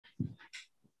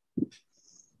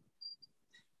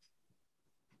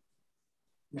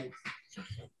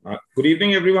Good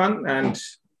evening, everyone. And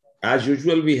as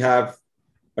usual, we have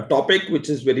a topic which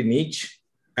is very niche,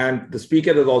 and the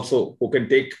speaker is also who can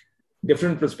take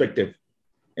different perspective.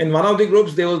 In one of the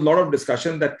groups, there was a lot of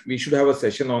discussion that we should have a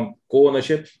session on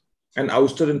co-ownership and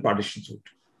ouster in partition suit.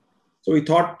 So we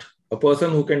thought a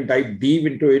person who can dive deep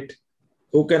into it,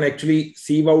 who can actually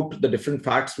sieve out the different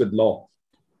facts with law.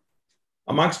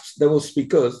 Amongst those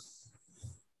speakers,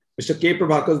 Mr. K.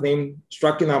 Parbhakar's name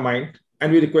struck in our mind,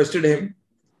 and we requested him.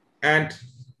 And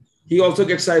he also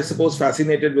gets, I suppose,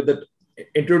 fascinated with the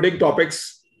introducing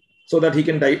topics so that he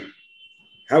can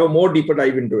have a more deeper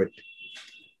dive into it.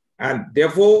 And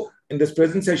therefore, in this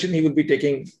present session, he will be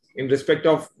taking in respect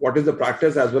of what is the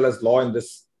practice as well as law in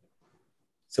this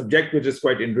subject, which is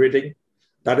quite intriguing.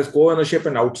 That is co-ownership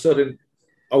and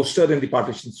ouster in the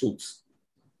partition suits.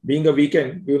 Being a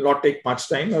weekend, we will not take much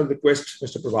time. I will request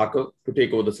Mr. Parbhakar to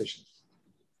take over the session.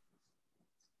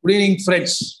 Good evening,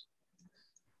 friends.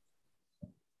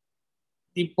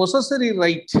 The possessory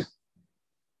right,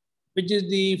 which is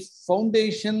the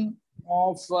foundation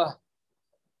of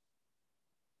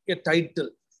a title,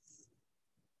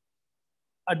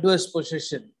 adverse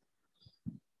possession,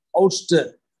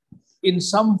 ouster, in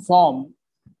some form,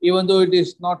 even though it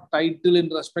is not title in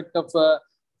respect of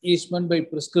easement by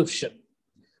prescription.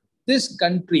 This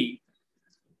country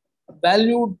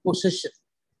valued possession.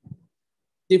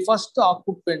 The first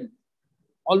occupant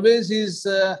always is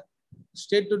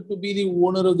stated to be the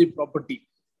owner of the property.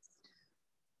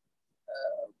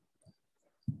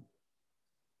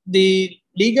 The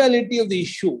legality of the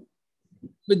issue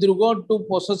with regard to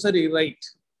possessory right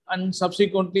and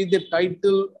subsequently the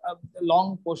title of the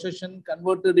long possession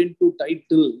converted into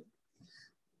title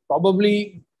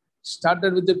probably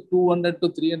started with the 200 to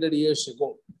 300 years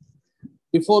ago.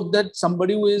 Before that,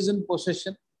 somebody who is in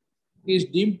possession is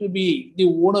deemed to be the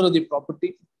owner of the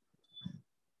property.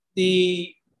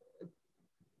 The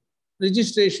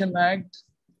Registration Act,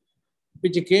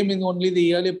 which came in only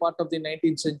the early part of the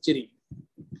 19th century,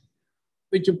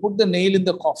 which put the nail in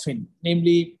the coffin,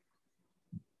 namely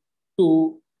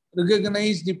to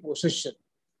recognize the possession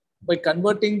by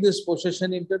converting this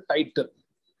possession into title.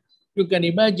 You can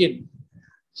imagine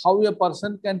how a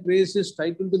person can trace his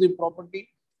title to the property,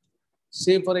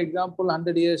 say for example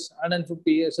 100 years,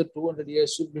 150 years or 200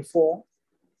 years before.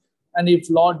 And if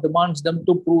law demands them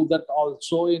to prove that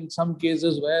also, in some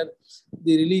cases where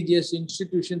the religious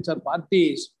institutions are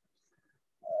parties,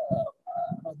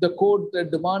 the court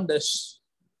demands us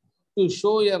to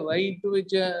show a right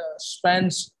which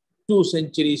spans 2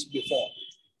 centuries before.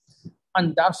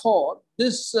 And therefore,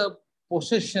 this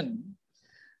possession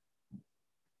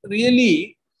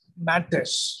really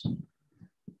matters.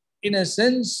 In a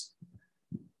sense,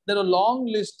 there are a long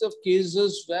list of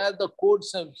cases where the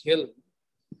courts have held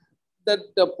that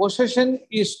the possession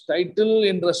is title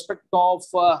in respect of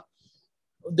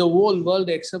the whole world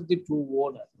except the true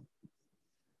owner.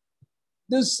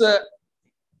 This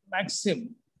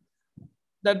maxim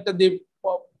that the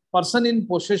person in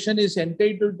possession is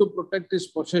entitled to protect his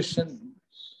possession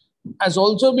has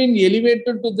also been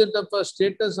elevated to the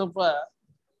status of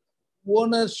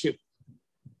ownership.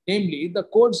 Namely, the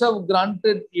courts have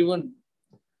granted even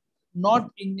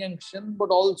not injunction,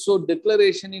 but also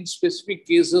declaration in specific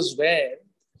cases where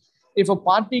if a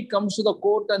party comes to the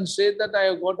court and says that I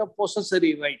have got a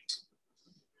possessory right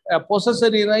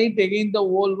against the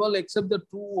whole world except the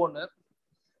true owner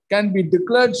can be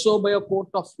declared so by a court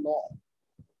of law.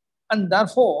 And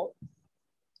therefore,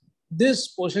 this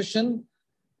possession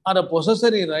or a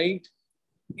possessory right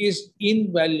is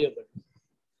invaluable.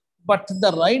 But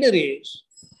the rider is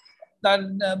that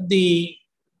the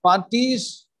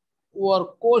parties who are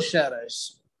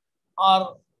co-sharers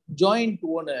or joint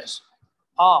owners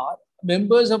are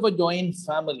members of a joint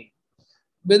family.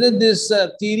 Whether this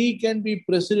theory can be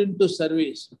pressed into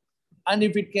service, and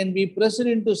if it can be pressed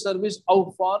into service,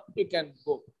 how far you can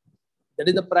go. That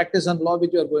is the practice and law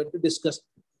which we are going to discuss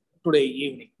today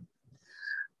evening.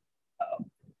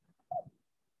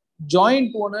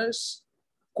 Joint owners,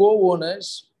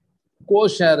 co-owners,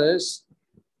 co-sharers,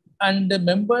 and the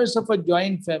members of a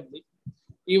joint family,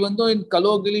 even though in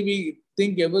colloquially we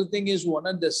think everything is one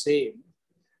and the same,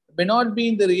 may not be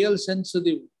in the real sense of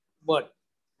the word.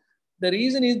 The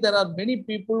reason is there are many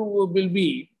people who will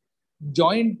be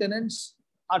joint tenants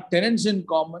or tenants in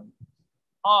common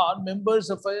or members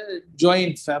of a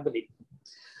joint family.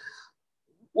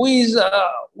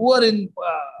 The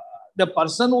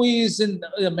person who is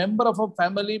a member of a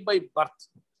family by birth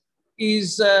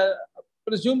is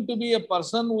presumed to be a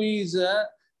person who is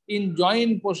in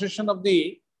joint possession of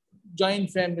the joint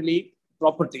family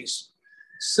properties.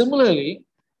 Similarly,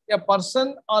 a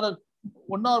person or a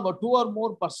one or two or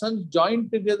more persons join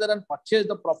together and purchase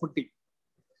the property.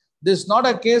 This is not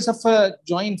a case of a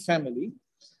joint family,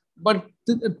 but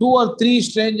two or three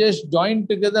strangers join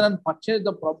together and purchase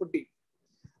the property.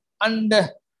 And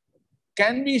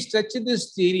can we stretch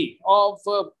this theory of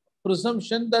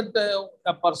presumption that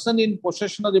a person in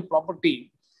possession of the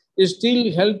property is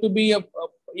still held to be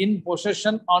in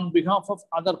possession on behalf of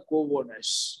other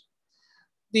co-owners?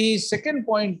 The second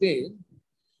point is,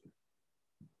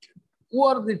 who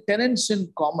are the tenants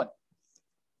in common?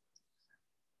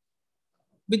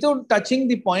 Without touching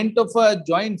the point of a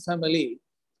joint family,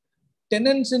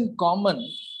 tenants in common,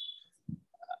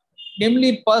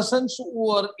 namely persons who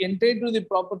are entitled to the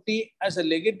property as a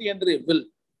legatee under a will,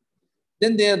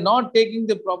 then they are not taking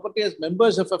the property as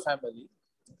members of a family,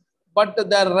 but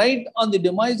their right on the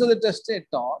demise of the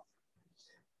testator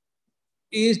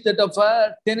is that of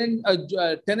a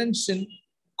tenants in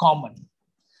common.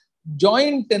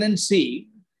 Joint tenancy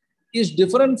is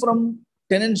different from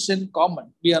tenants in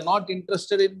common. We are not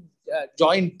interested in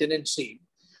joint tenancy.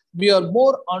 We are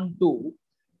more onto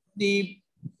the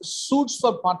suits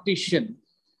for partition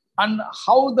and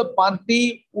how the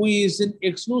party who is in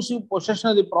exclusive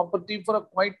possession of the property for a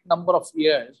quite number of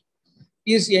years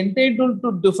is entitled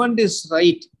to defend his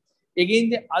right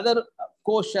against the other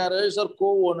co-sharers or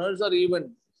co-owners or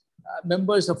even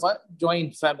members of a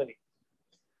joint family.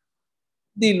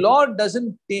 The law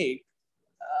doesn't take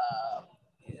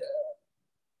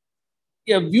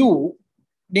a view,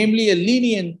 namely a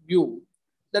lenient view,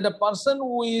 that a person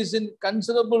who is in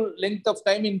considerable length of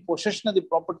time in possession of the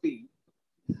property,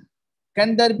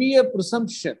 can there be a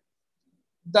presumption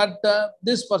that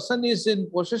this person is in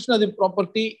possession of the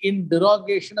property in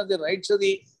derogation of the rights of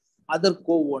the other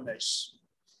co-owners?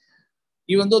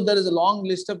 Even though there is a long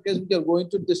list of cases we are going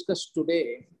to discuss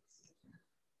today,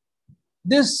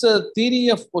 this theory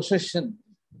of possession,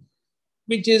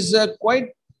 which is quite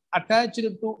attached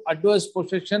to adverse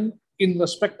possession in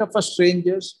respect of a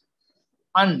strangers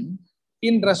and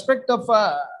in respect of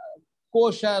a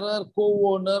co-sharer,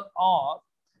 co-owner, or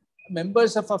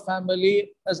members of a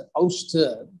family as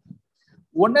ouster,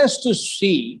 one has to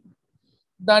see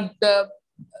that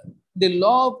the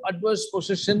law of adverse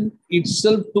possession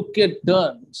itself took a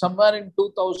turn somewhere in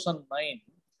 2009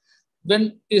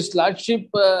 when His Lordship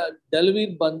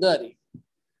Dalveer Bandari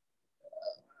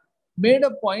made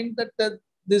a point that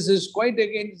this is quite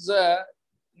against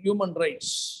human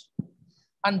rights.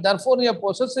 And therefore, a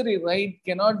possessory right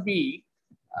cannot be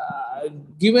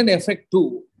given effect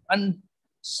to. And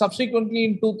subsequently,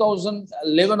 in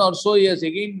 2011 or so, he has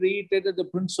again reiterated the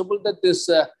principle that this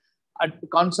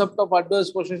concept of adverse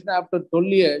possession after 12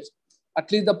 years,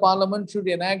 at least the parliament should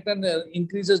enact and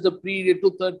increases the period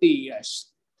to 30 years.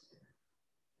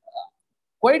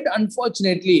 Quite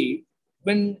unfortunately,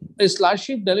 when His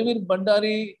Lordship Dalveer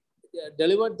Bandari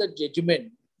delivered the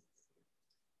judgment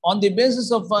on the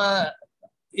basis of a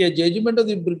judgment of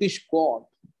the British court,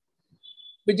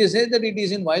 which says that it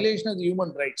is in violation of the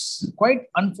human rights. Quite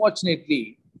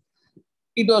unfortunately,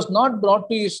 it was not brought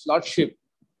to His Lordship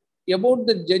about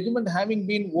the judgment having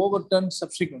been overturned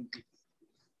subsequently.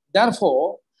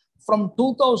 Therefore, from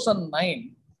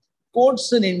 2009,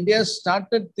 courts in India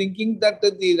started thinking that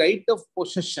the right of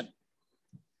possession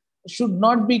should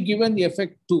not be given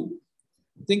effect to,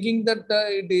 thinking that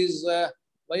it is a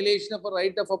violation of a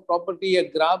right of a property. A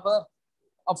grabber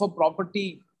of a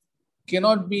property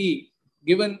cannot be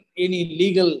given any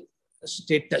legal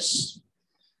status.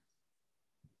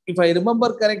 If I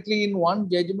remember correctly, in one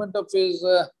judgment of His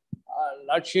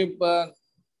Lordship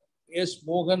S.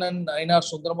 Mohan and Ainar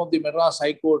Sundaram of the Madras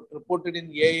High Court, reported in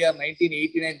AIR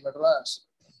 1989 Madras,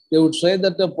 they would say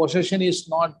that the possession is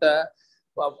not a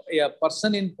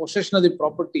person in possession of the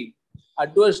property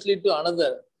adversely to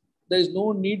another. There is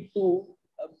no need to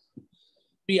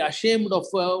be ashamed of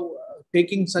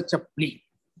taking such a plea.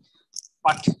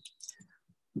 But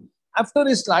after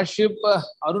His Lordship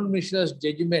Arun Mishra's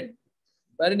judgment,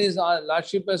 wherein His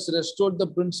Lordship has restored the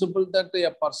principle that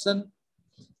a person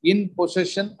in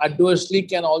possession adversely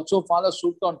can also file a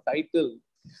suit on title,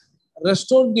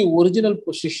 restored the original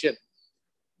position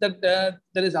that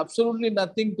there is absolutely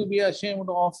nothing to be ashamed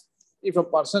of if a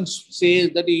person says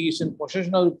that he is in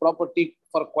possession of the property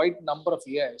for quite a number of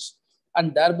years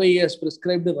and thereby he has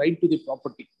prescribed the right to the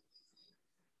property.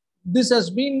 This has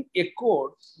been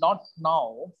echoed, not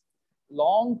now,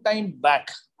 long time back.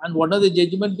 And one of the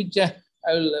judgment which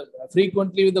I will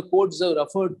frequently with the courts have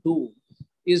referred to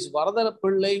is Varadara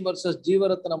Pillai versus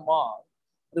Jeevaratna Mal,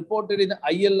 reported in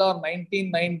ILR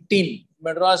 1919,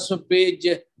 Madras page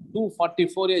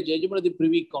 244, a judgment of the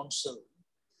Privy Council.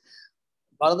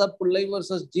 Varadara Pillai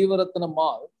versus Jeevaratna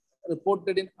Mal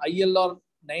reported in ILR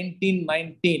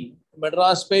 1919,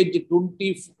 Madras page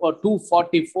 20 or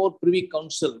 244 Privy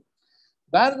Council,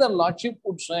 where the Lordship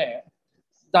would say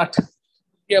that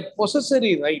a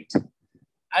possessory right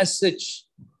as such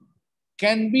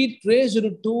can be traced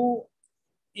to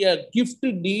a gift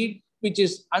deed which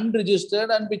is unregistered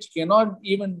and which cannot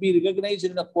even be recognized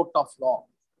in a court of law.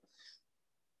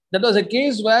 That was a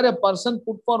case where a person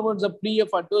put forward a plea of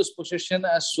adverse possession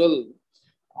as well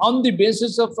on the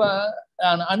basis of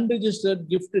an unregistered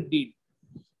gift deed.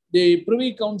 The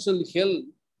Privy Council held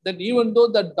that even though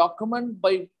the document,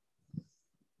 by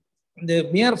the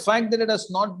mere fact that it has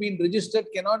not been registered,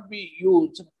 cannot be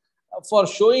used for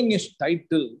showing its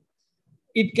title,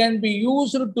 it can be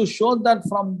used to show that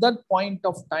from that point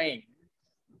of time,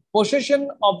 possession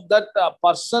of that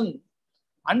person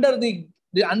under the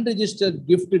unregistered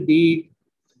gift deed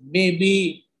may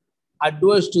be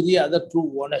adverse to the other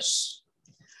two owners.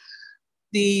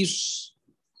 The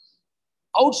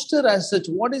ouster as such,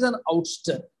 what is an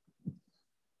ouster?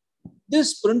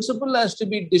 This principle has to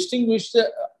be distinguished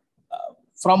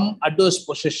from adverse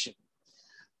possession.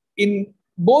 In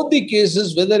both the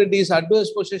cases, whether it is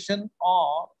adverse possession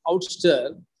or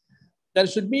ouster, there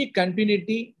should be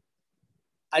continuity,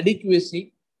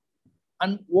 adequacy,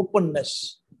 and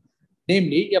openness.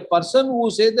 Namely, a person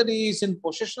who says that he is in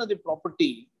possession of the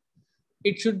property,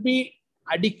 it should be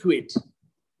adequate,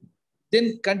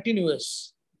 then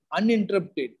continuous,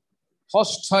 uninterrupted,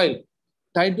 hostile,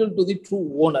 title to the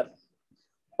true owner.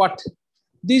 But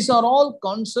these are all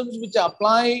concepts which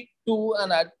apply to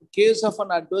a case of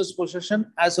an adverse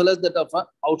possession as well as that of an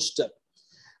ouster.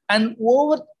 An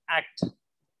overt act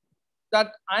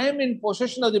that I am in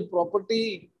possession of the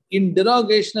property in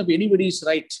derogation of anybody's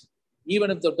right,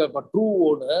 even if they're a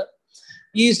true owner,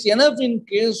 is enough in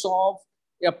case of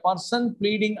a person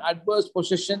pleading adverse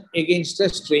possession against a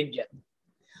stranger.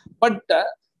 But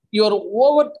your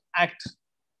overt act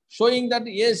showing that,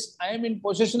 yes, I am in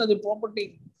possession of the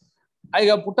property, I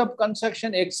have put up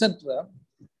construction, etc.,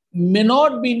 may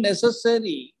not be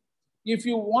necessary if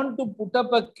you want to put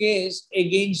up a case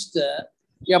against a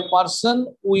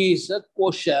person who is a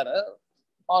co-sharer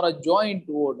or a joint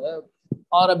owner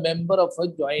or a member of a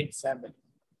joint family.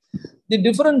 The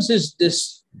difference is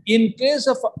this. In case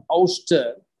of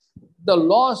ouster, the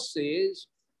law says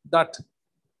that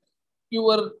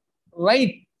your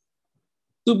right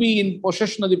to be in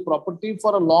possession of the property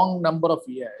for a long number of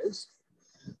years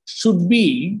should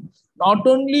be not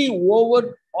only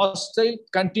overt, hostile,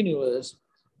 continuous,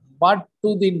 but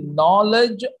to the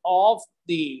knowledge of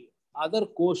the other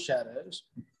co-sharers,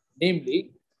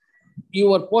 namely,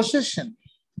 your possession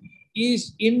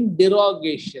is in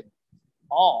derogation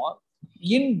or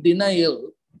in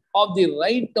denial of the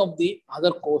right of the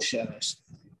other co-sharers.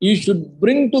 You should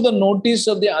bring to the notice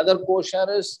of the other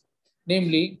co-sharers,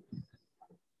 namely,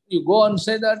 you go and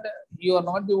say that you are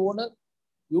not the owner,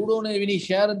 you don't have any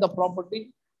share in the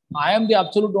property, I am the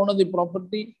absolute owner of the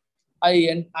property,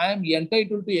 I am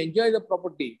entitled to enjoy the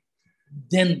property.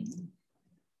 Then,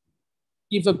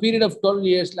 if a period of 12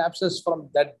 years lapses from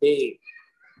that day,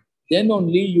 then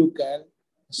only you can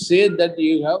say that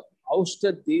you have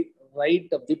ousted the right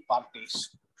of the parties.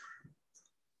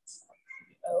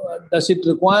 Does it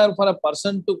require for a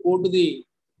person to go to the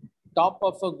top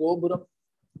of a gopuram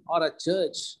or a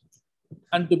church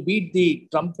and to beat the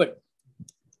trumpet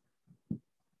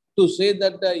to say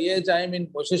that, yes, I am in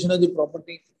possession of the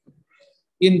property?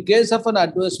 In case of an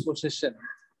adverse possession,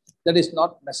 that is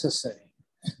not necessary.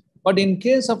 But in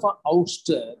case of an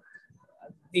ouster,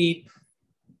 the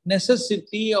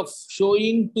necessity of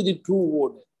showing to the true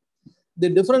owner. The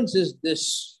difference is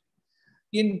this.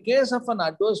 In case of an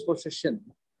adverse possession,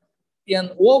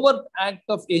 an overt act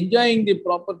of enjoying the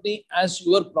property as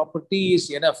your property is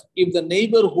enough. If the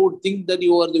neighborhood think that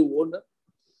you are the owner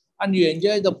and you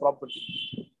enjoy the property,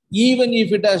 even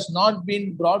if it has not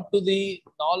been brought to the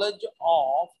knowledge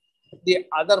of the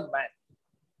other man,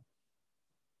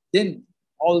 then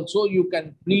also you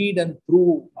can plead and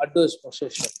prove adverse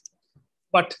possession.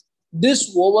 But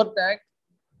this overt act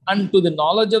and to the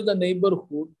knowledge of the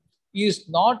neighborhood is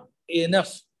not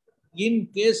enough in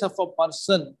case of a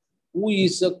person who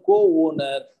is a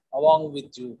co-owner along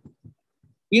with you.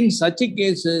 In such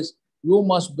cases, you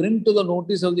must bring to the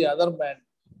notice of the other man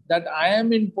that I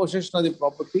am in possession of the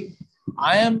property,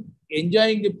 I am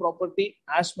enjoying the property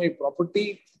as my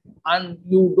property, and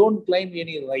you don't claim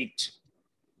any right.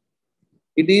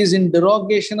 It is in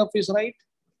derogation of his right,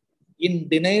 in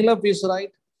denial of his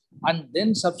right, and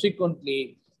then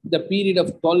subsequently the period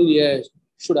of 12 years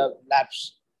should have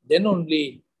lapsed. Then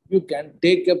only you can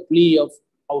take a plea of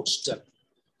ouster.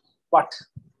 But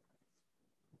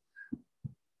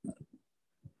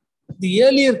The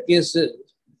earlier cases,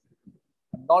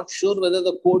 I'm not sure whether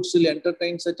the courts will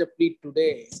entertain such a plea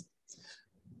today,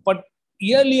 but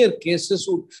earlier cases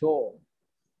would show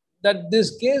that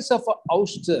this case of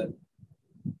ouster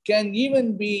can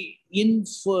even be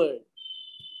inferred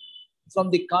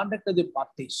from the conduct of the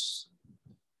parties.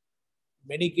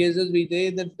 Many cases we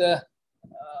say that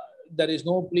there is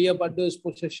no plea of adverse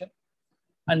possession,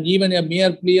 and even a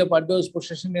mere plea of adverse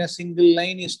possession in a single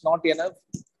line is not enough.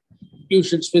 You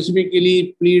should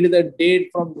specifically plead the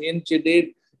date from which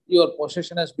date your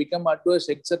possession has become adverse,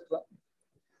 etc.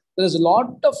 There is a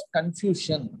lot of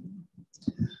confusion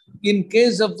in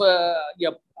case of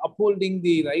upholding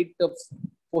the right of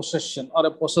possession or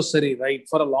a possessory right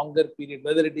for a longer period,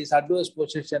 whether it is adverse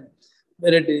possession,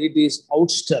 whether it is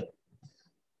ouster.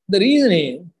 The reason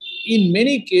is, in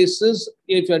many cases,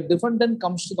 if a defendant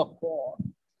comes to the court,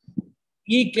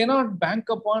 he cannot bank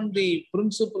upon the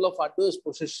principle of adverse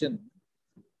possession,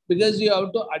 because you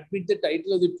have to admit the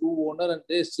title of the true owner and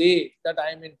they say that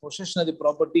I am in possession of the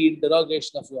property in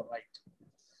derogation of your right.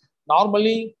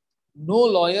 Normally, no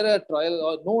lawyer,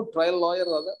 no trial lawyer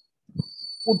rather,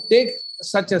 would take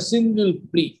such a single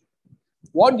plea.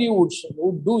 What you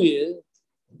would do is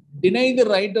deny the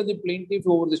right of the plaintiff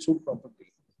over the sued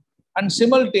property, and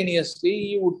simultaneously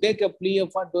you would take a plea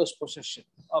of adverse possession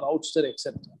or ouster,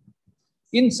 etc.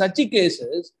 In such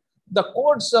cases, the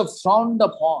courts have frowned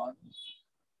upon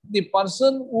the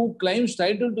person who claims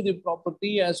title to the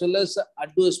property as well as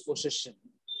adverse possession,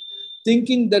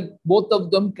 thinking that both of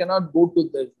them cannot go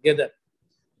together.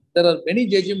 There are many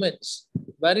judgments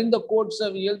wherein the courts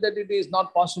have held that it is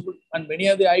not possible, and many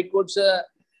of the high courts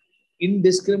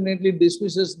indiscriminately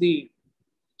dismisses the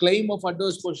claim of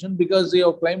adverse possession because they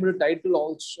have claimed a title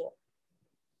also.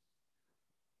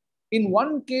 In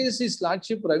one case, His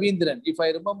Lordship Ravindran, if I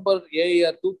remember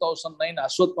year 2009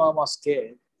 Ashwatthama's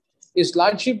case, His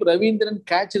Lordship Ravindran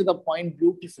catched the point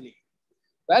beautifully,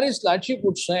 where His Lordship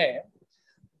would say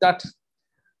that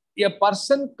a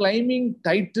person claiming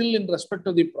title in respect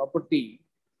of the property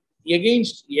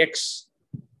against X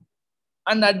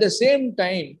and at the same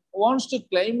time wants to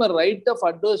claim a right of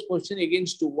adverse possession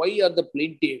against Y or the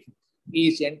plaintiff, he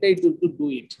is entitled to do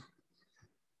it.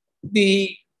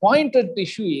 The point at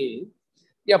issue is,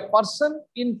 a person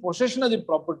in possession of the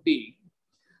property,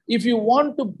 if you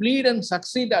want to plead and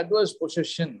succeed adverse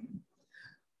possession,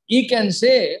 he can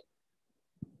say,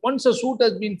 once a suit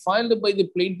has been filed by the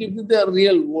plaintiff with the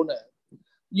real owner,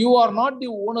 you are not the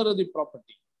owner of the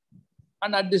property.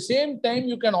 And at the same time,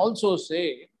 you can also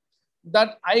say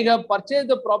that I have purchased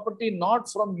the property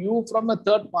not from you, from a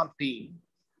third party.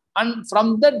 And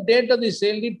from that date of the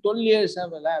sale, 12 years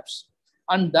have elapsed.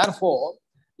 And therefore,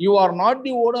 you are not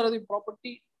the owner of the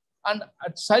property. And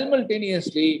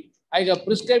simultaneously, I have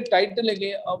prescribed title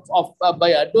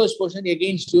by adverse possession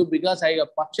against you because I have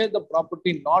purchased the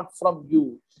property not from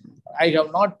you. I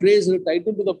have not traced the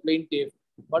title to the plaintiff,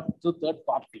 but to third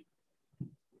party.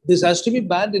 This has to be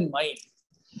borne in mind.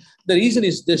 The reason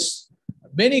is this.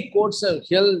 Many courts have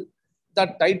held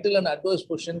that title and adverse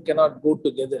possession cannot go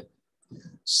together.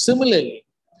 Similarly,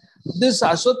 this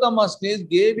Ashwatthama's case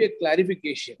gave a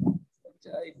clarification.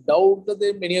 I doubt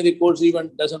that many of the courts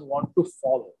even doesn't want to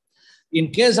follow. In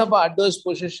case of adverse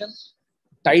possession,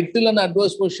 title and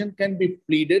adverse possession can be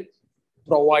pleaded,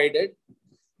 provided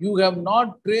you have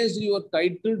not traced your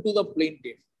title to the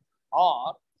plaintiff,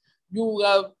 or you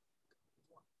have,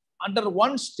 under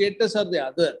one status or the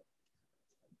other,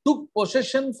 took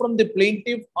possession from the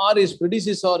plaintiff or his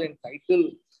predecessor in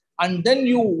title, and then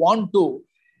you want to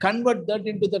convert that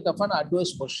into that of an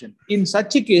adverse possession. In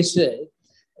such a case,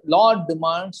 law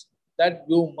demands that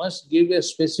you must give a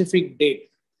specific date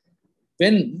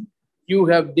when you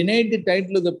have denied the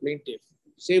title of the plaintiff.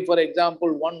 Say, for example,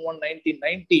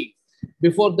 1/1/1990.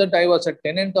 Before that, I was a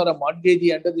tenant or a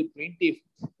mortgagee under the plaintiff.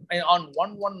 And on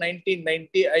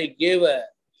 1/1/1990, I gave a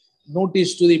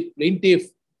notice to the plaintiff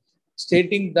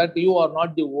stating that you are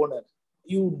not the owner.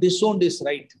 You disowned his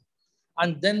right.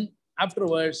 And then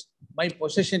afterwards, my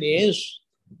possession is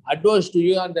adverse to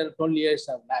you and there are 12 years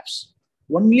have lapsed.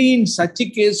 Only in such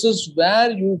cases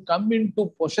where you come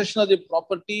into possession of the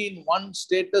property in one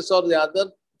status or the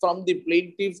other from the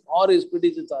plaintiff or his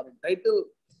predecessor in title,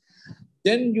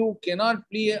 then you cannot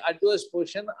plead adverse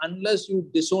possession unless you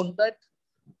disown that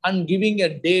and giving a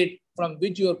date from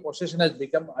which your possession has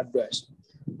become adverse.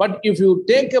 But if you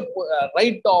take a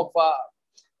right of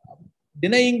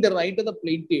denying the right of the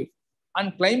plaintiff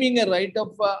and claiming a right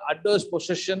of adverse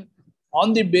possession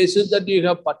on the basis that you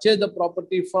have purchased the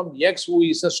property from X who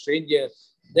is a stranger,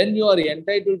 then you are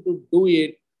entitled to do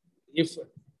it if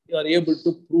you are able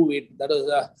to prove it. That is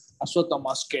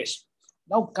Ashwatthama's case.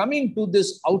 Now coming to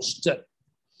this ouster,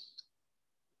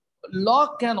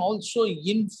 law can also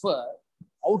infer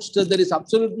ouster. There is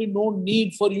absolutely no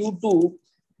need for you to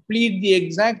plead the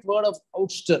exact word of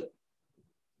ouster.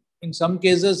 In some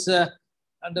cases,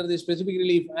 under the Specific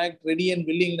Relief Act, ready and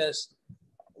willingness,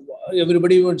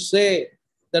 everybody would say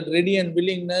that ready and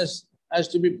willingness has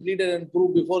to be pleaded and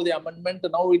proved before the amendment.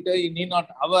 Now it need not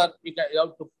have, you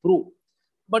have to prove.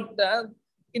 But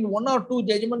in one or two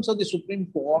judgments of the Supreme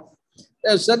Court,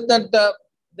 they have said that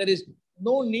there is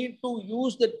no need to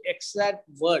use that exact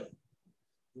word.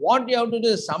 What you have to do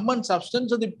is sum and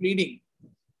substance of the pleading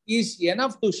is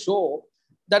enough to show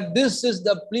that this is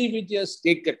the plea which he has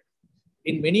taken.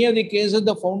 In many of the cases,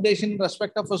 the foundation in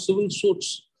respect of a civil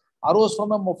suits arose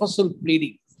from a mufassal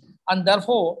pleading. And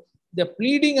therefore, the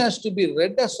pleading has to be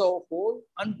read as a whole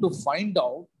and to find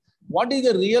out what is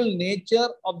the real nature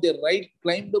of the right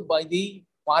claimed by the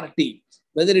party,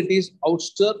 whether it is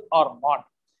ouster or not.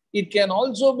 It can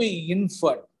also be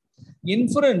inferred.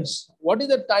 Inference, what is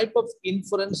the type of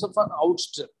inference of an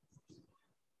ouster?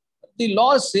 The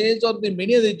law says, or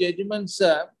many of the judgments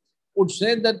would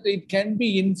say that it can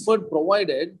be inferred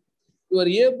provided you are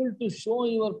able to show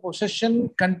your possession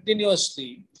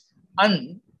continuously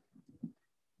and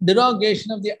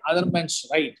derogation of the other man's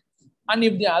right. And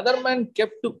if the other man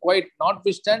kept quiet,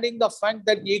 notwithstanding the fact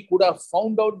that he could have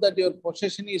found out that your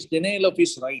possession is denial of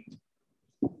his right,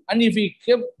 and if he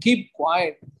keep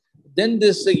quiet, then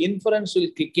this inference will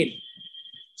kick in.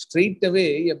 Straight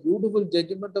away, a beautiful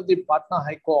judgment of the Patna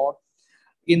High Court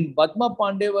in Badma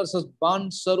Pandey versus Ban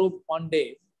Sarup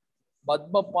Pandey,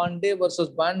 Badma Pandey versus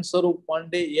Ban Sarup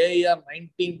Pandey, AIR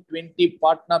 1920,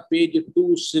 Patna, page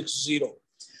 260.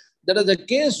 There is a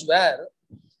case where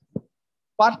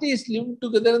parties lived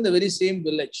together in the very same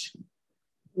village.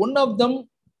 One of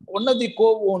the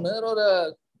co-owner or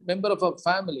a member of a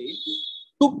family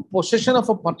took possession of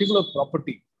a particular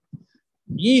property.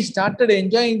 He started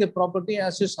enjoying the property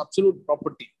as his absolute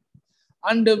property.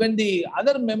 And when the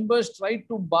other members tried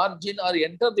to barge in or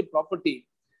enter the property,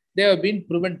 they have been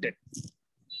prevented.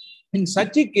 In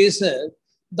such a cases,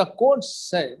 the court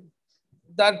said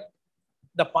that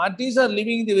the parties are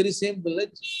living in the very same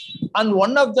village and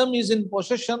one of them is in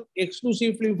possession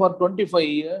exclusively for 25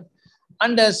 years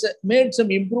and has made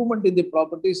some improvement in the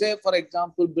property, say, for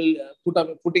example,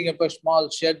 putting up a small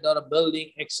shed or a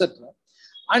building, etc.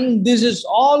 And this is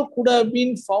all could have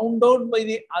been found out by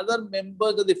the other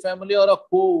members of the family or a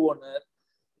co-owner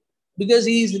because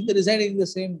he is residing in the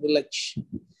same village.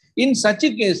 In such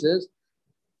cases,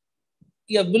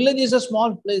 a village is a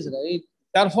small place, right?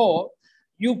 Therefore,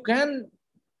 you can,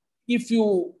 if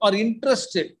you are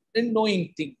interested in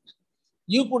knowing things,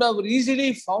 you could have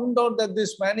easily found out that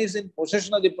this man is in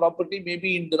possession of the property,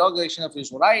 maybe in derogation of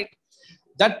his right.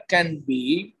 That can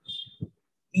be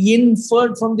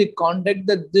inferred from the conduct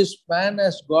that this man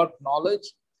has got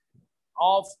knowledge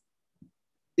of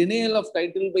denial of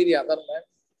title by the other man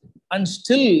and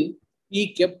still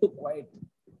he kept quiet.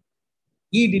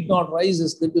 He did not raise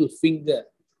his little finger.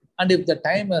 And if the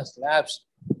time has lapsed,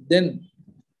 then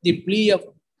the plea of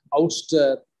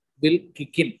ouster will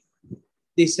kick in.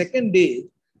 The second is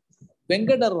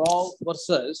Venkata Rao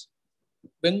versus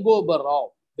Vengoba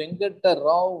Rao. Venkata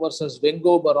Rao versus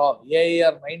Vengoba Rao.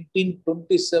 AIR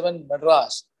 1927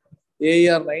 Madras.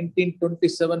 AIR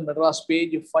 1927 Madras,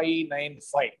 page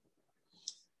 595.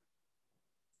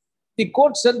 The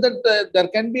court said that there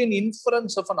can be an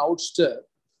inference of an ouster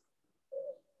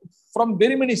from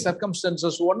very many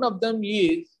circumstances. One of them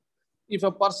is if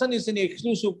a person is in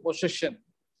exclusive possession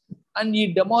and he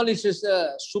demolishes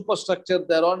a superstructure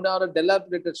there or a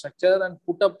dilapidated structure and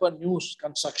put up a new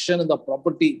construction in the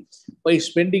property by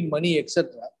spending money,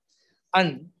 etc.,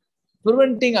 and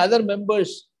preventing other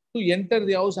members to enter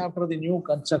the house after the new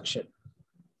construction,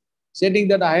 stating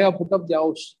that I have put up the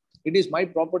house, it is my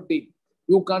property,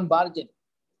 you can't barge in.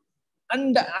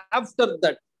 And after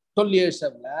that, 12 years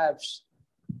have lapsed,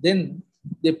 then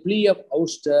the plea of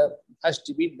ouster has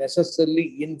to be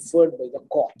necessarily inferred by the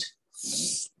court.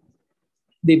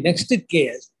 The next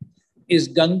case is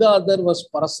Gangadhar versus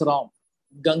Parasuram.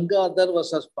 Gangadhar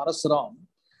versus Parasuram,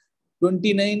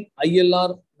 29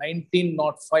 ILR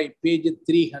 1905, page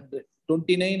 300.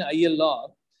 29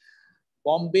 ILR,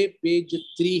 Bombay, page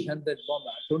 300.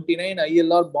 29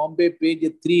 ILR, Bombay,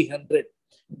 page 300.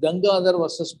 Gangadhar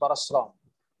versus Parasuram.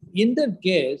 In that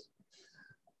case,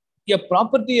 a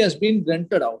property has been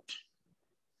rented out.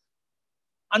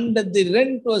 And the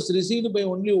rent was received by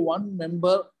only one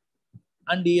member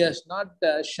and he has not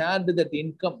shared that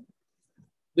income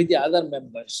with the other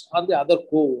members or the other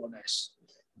co-owners.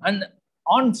 And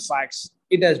on facts,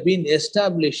 it has been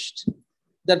established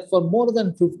that for more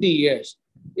than 50 years,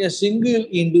 a single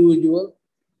individual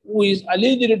who is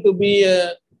alleged to be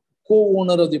a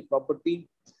co-owner of the property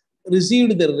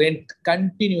received the rent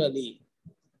continually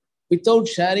without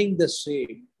sharing the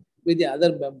same with the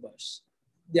other members.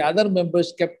 The other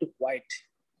members kept quiet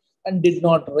and did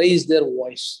not raise their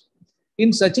voice.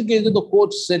 In such a case, the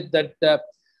court said that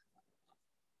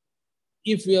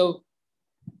if you have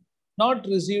not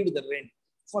received the rent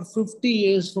for 50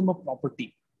 years from a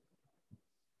property,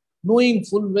 knowing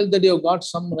full well that you have got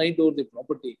some right over the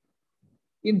property,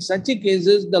 in such a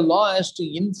cases, the law has to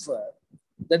infer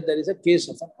that there is a case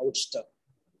of an ouster.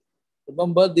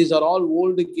 Remember, these are all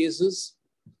old cases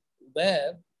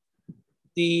where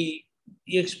the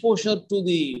exposure to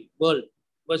the world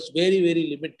was very, very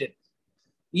limited.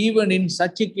 Even in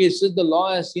such a cases, the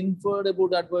law has inferred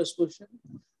about adverse possession,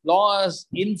 law has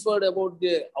inferred about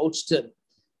the ouster.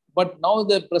 But now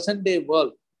the present day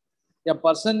world, a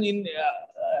person in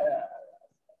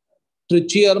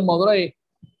Trichy or Madurai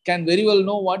can very well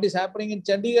know what is happening in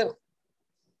Chandigarh.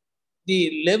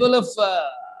 The level of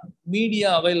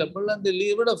media available and the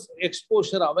level of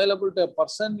exposure available to a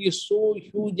person is so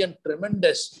huge and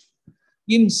tremendous.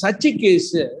 In such a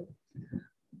case,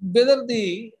 whether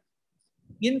the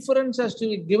inference has to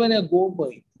be given a go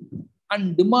by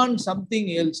and demand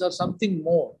something else or something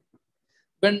more,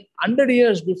 when 100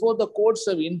 years before the courts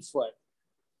have inferred,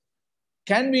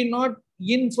 can we not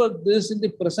infer this in the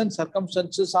present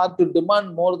circumstances or to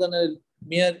demand more than a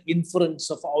mere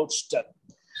inference of ouster?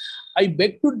 I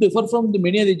beg to differ from the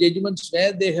many of the judgments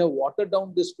where they have watered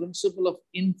down this principle of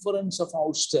inference of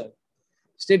ouster,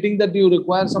 stating that you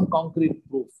require some concrete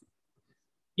proof.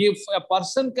 If a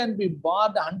person can be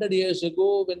barred 100 years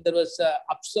ago when there was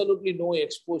absolutely no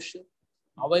exposure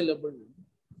available,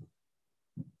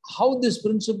 how this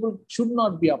principle should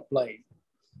not be applied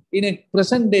in a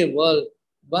present day world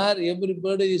where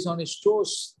everybody is on his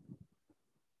toes?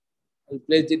 I'll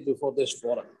place it before this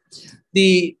forum.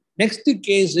 The next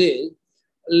case is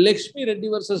Lakshmi Reddy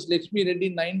versus Lakshmi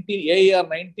Reddy, AR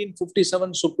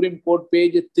 1957, Supreme Court,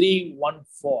 page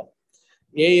 314.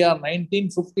 AR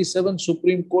 1957,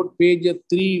 Supreme Court, page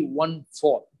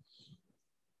 314.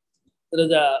 There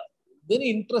is a very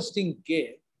interesting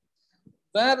case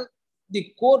where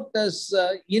the court has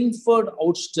inferred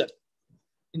ouster.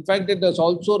 In fact, it has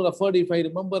also referred, if I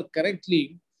remember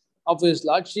correctly, of His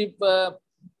Lordship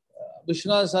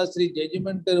Vishwanath Sastry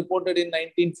judgment reported in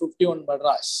 1951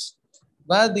 Madras,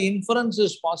 where the inference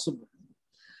is possible.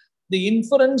 The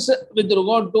inference with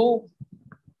regard to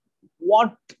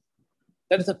what?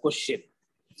 That is a question.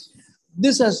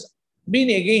 This has been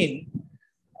again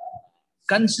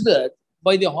considered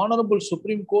by the Honorable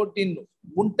Supreme Court in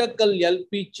Guntakal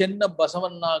LP Chenna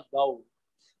Basavanna Gau.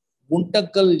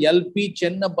 Guntakal LP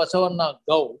Chenna Basavanna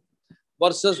Gau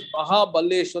versus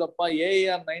Mahaballeshwarappa,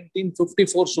 AR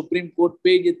 1954, Supreme Court,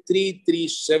 page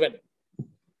 337.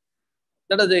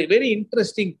 That is a very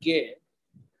interesting case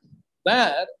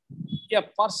where a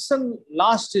person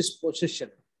lost his possession.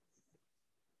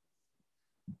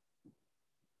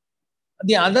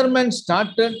 The other man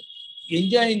started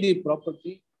enjoying the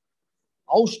property,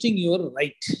 ousting your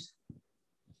right.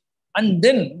 And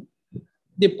then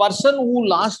the person who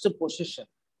lost possession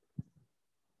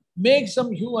makes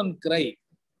some hue and cry,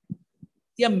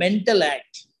 a mental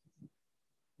act,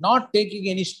 not taking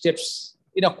any steps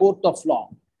in a court of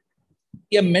law.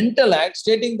 A mental act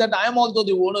stating that I am also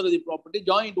the owner of the property,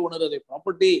 joint owner of the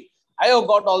property, I have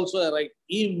got also a right.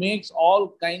 He makes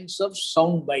all kinds of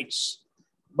sound bites,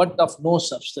 but of no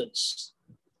substance.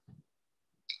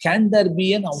 Can there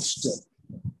be an ouster?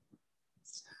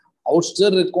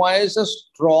 Ouster requires a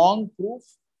strong proof.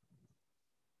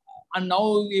 And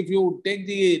now if you take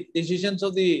the decisions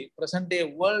of the present day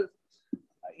world,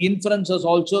 inferences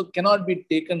also cannot be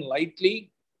taken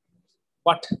lightly.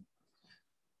 But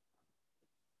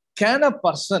can a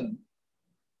person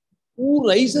who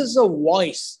raises a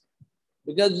voice,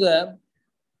 because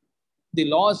the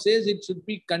law says it should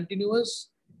be continuous,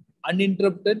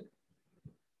 uninterrupted,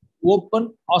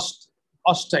 open,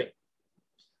 hostile.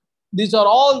 These are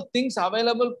all things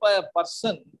available by a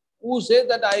person who says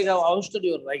that I have ousted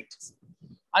your right.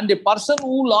 And the person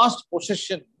who lost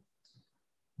possession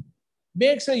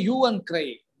makes a hue and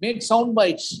cry, makes sound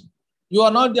bites. You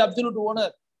are not the absolute owner.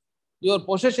 Your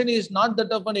possession is not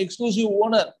that of an exclusive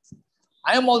owner.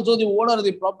 I am also the owner of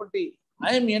the property.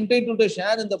 I am entitled to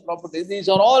share in the property. These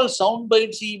are all sound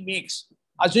bites he makes.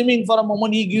 Assuming for a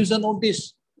moment he gives a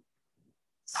notice.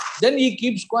 Then he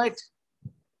keeps quiet.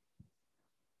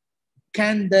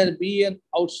 Can there be an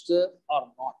ouster or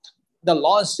not? The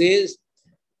law says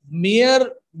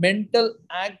mere mental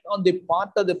act on the part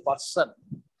of the person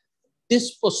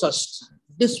dispossessed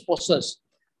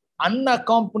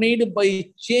unaccompanied by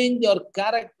change or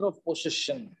character of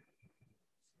possession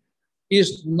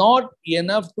is not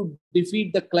enough to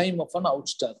defeat the claim of an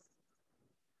ouster.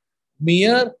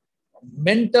 Mere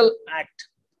mental act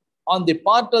on the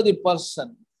part of the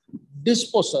person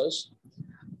dispossessed,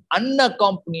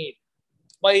 unaccompanied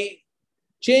by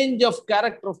change of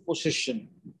character of possession,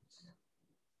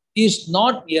 is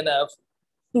not enough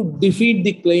to defeat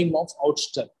the claim of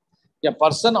ouster. A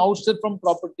person ousted from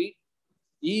property,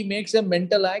 he makes a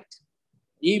mental act,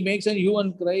 he makes a hue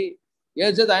and cry.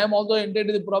 Yes, I am also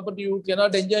entitled to the property, you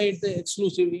cannot enjoy it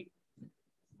exclusively.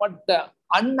 But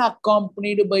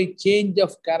unaccompanied by change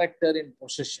of character in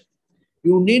possession.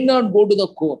 You need not go to the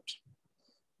court.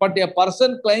 But a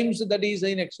person claims that he is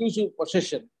in exclusive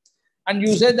possession, and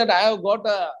you say that I have got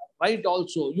a right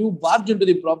also. You barge into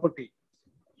the property.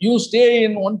 You stay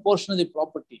in one portion of the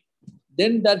property.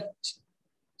 Then that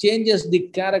changes the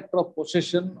character of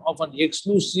possession of an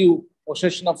exclusive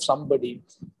possession of somebody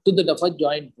to that of a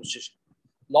joint possession.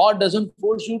 Law doesn't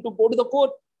force you to go to the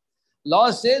court. Law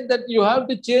says that you have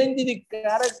to change the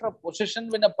character of possession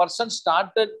when a person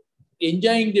started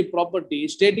enjoying the property,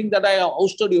 stating that I have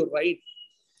ousted your right.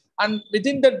 And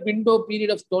within that window period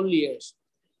of 12 years,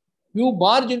 you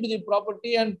barge into the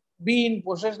property and be in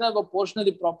possession of a portion of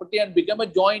the property and become a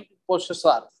joint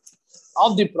possessor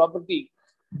of the property.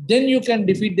 Then you can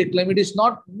defeat the claim. It is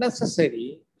not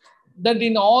necessary that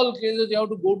in all cases you have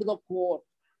to go to the court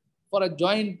for a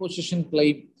joint possession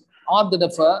claim or that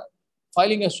of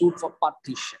filing a suit for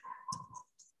partition.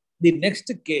 The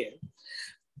next case,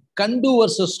 Kandu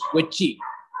versus Kochi,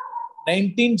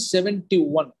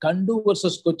 1971. Kandu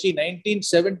versus Kochi,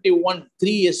 1971,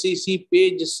 3 SEC,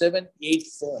 page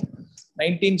 784.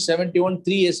 1971,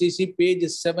 3 SEC, page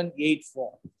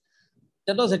 784.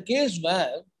 That was a case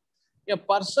where a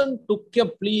person took a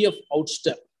plea of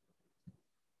ouster,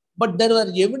 but there were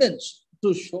evidence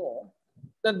to show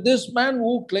that this man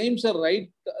who claims a right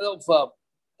of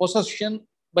possession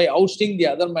by ousting the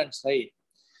other man's right,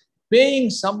 paying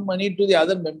some money to the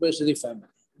other members of the family,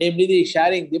 namely the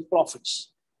sharing the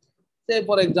profits. Say,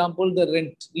 for example, the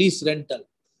rent, lease rental,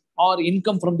 or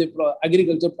income from the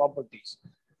agriculture properties.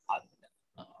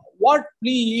 What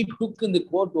plea he took in the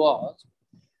court was,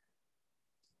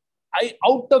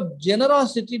 out of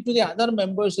generosity to the other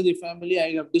members of the family,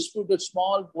 I have disputed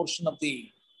small portion of the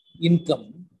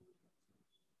income,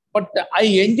 but I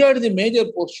enjoyed the major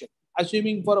portion.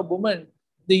 Assuming for a woman,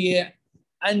 the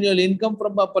annual income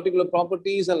from a particular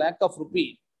property is 1,00,000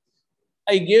 rupees.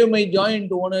 I gave my joint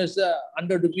owners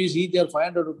 100 rupees each or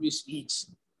 500 rupees each.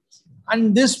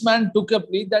 And this man took a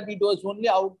plea that it was only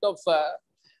out of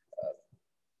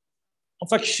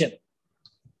affection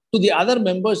to the other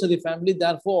members of the family.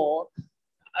 Therefore,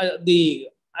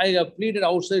 I have pleaded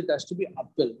outside, it has to be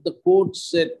upheld. The court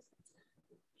said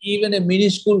even a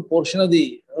minuscule portion of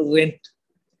the rent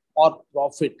or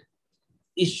profit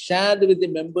is shared with the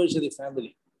members of the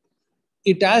family.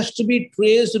 It has to be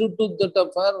traced to that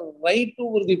of her right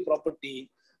over the property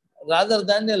rather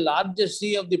than a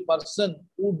largesse of the person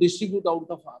who distribute out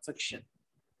of affection.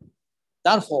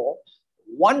 Therefore,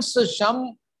 once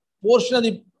some portion of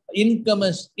the income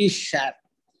is shared,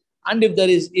 and if there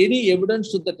is any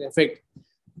evidence to that effect,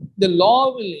 the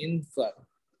law will infer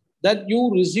that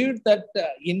you received that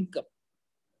income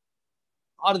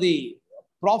or the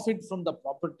profit from the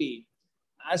property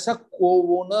as a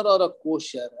co-owner or a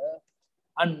co-sharer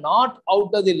and not out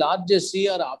of the largesse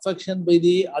or affection by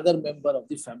the other member of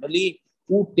the family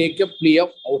who take a plea of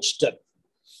ouster.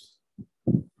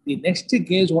 The next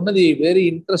case, one of the very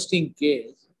interesting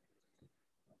case,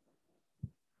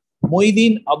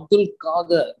 Moideen Abdul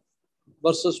Qadir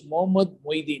versus Mohammad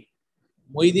Moideen.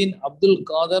 Moideen Abdul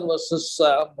Qadir versus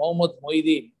Mohammad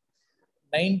Moideen.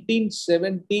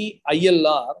 1970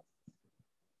 ILR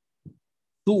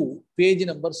 2, page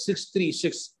number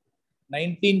 636.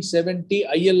 1970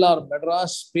 ILR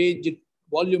Madras, page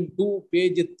volume 2,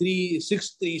 page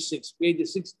 636. Page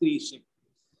 636.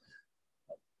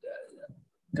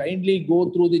 Kindly go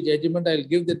through the judgment. I'll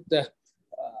give that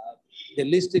the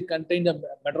list contained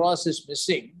Madras is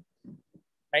missing.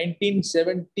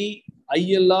 1970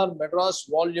 ILR Madras,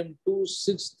 volume 2,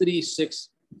 636.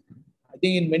 I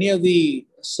think in many of the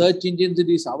search engines it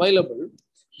is available.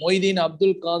 Moideen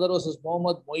Abdul Qadir versus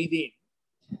Mohammad Moideen.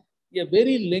 A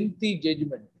very lengthy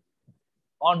judgment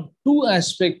on two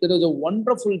aspects. There was a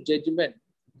wonderful judgment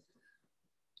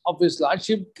of His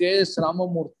Lordship K.S.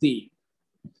 Ramamurthy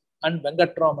and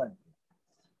Venkatraman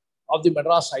of the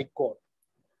Madras High Court,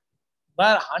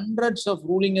 where hundreds of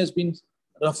ruling has been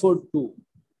referred to.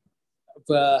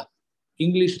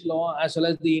 English law as well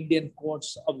as the Indian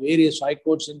courts of various high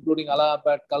courts, including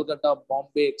Allahabad, Calcutta,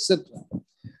 Bombay, etc.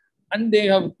 And they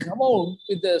have come out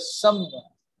with some,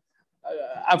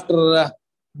 after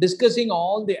discussing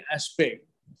all the aspects,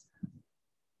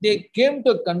 they came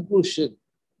to a conclusion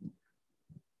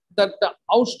that the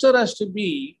ouster has to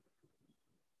be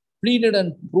pleaded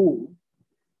and proved,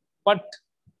 but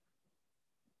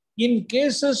in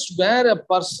cases where a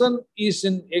person is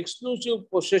in exclusive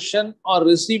possession or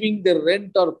receiving the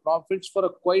rent or profits for a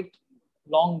quite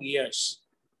long years,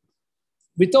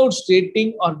 without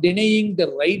stating or denying the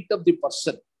right of the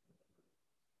person,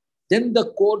 then the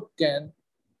court can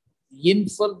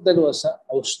infer there was an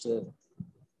ouster.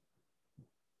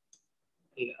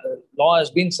 Law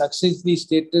has been successfully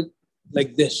stated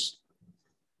like this.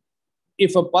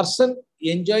 If a person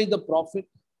enjoys the profit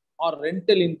or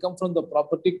rental income from the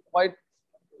property quite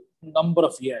number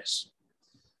of years,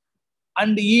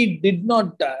 and he did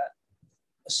not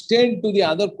state to the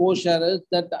other co-sharers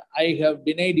that I have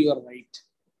denied your right,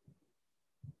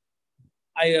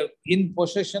 I am in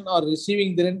possession or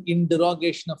receiving the rent in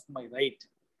derogation of my right,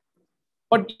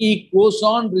 but he goes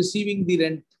on receiving the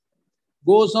rent,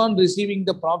 goes on receiving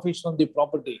the profits from the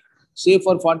property, say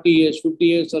for 40 years, 50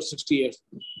 years or 60 years.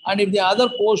 And if the other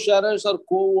co-sharers or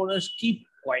co-owners keep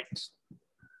quiet,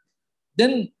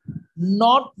 then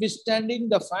notwithstanding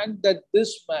the fact that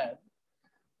this man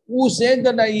who said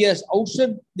that he has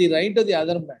ousted the right of the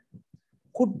other man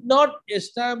could not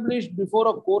establish before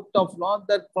a court of law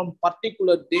that from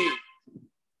particular day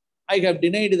I have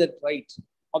denied that right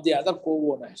of the other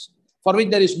co-owners, for which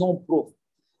there is no proof.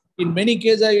 In many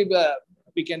cases,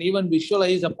 we can even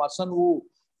visualize a person who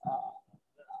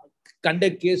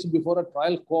conduct case before a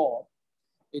trial court,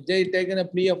 if they taken a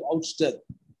plea of ouster,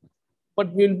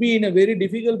 but will be in a very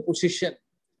difficult position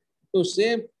to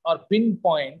say or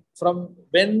pinpoint from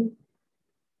when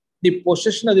the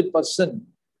possession of the person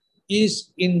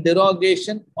is in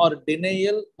derogation or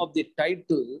denial of the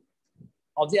title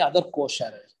of the other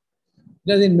co-sharer.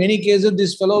 Because in many cases,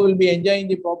 this fellow will be enjoying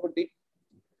the property.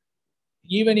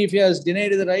 Even if he has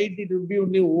denied the right, it will be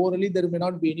only orally, there may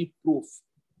not be any proof.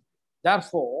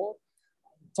 Therefore,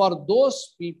 for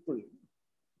those people,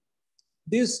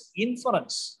 this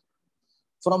inference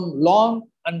from long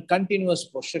and continuous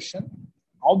possession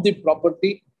of the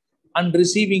property and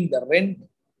receiving the rent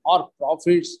or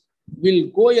profits will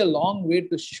go a long way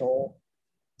to show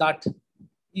that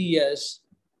he is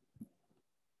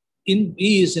in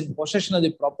possession of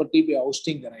the property by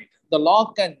ousting the right. The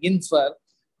law can infer,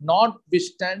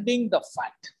 notwithstanding the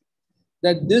fact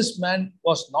that this man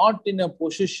was not in a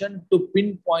position to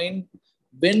pinpoint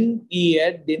when he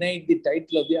had denied the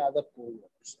title of the other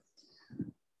co-owners.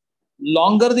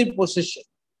 Longer the possession,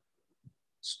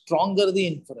 stronger the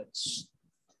inference.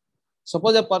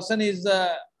 Suppose a person is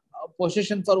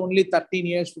possession for only 13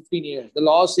 years, 15 years. The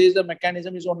law says the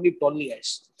mechanism is only 12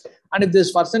 years. And if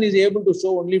this person is able to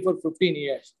show only for 15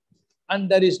 years, and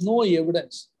there is no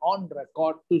evidence on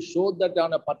record to show that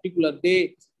on a particular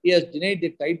day he has denied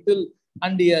the title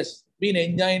and he has been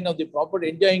enjoying the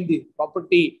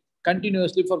property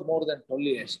continuously for more than 12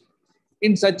 years.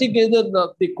 In such a case,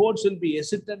 the courts will be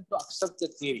hesitant to accept the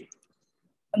theory.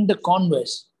 And the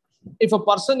converse, if a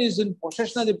person is in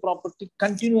possession of the property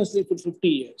continuously for 50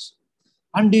 years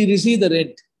and he receives the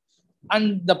rent,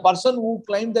 and the person who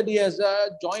claimed that he has a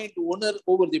joint owner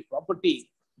over the property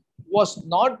was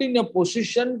not in a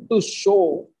position to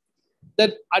show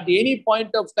that at any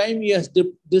point of time he has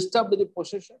disturbed the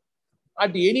possession, at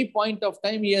any point of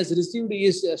time he has received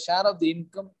his share of the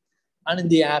income, and in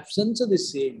the absence of the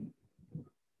same,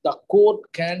 the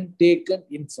court can take an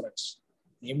inference.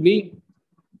 Namely,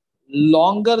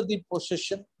 longer the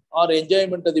possession or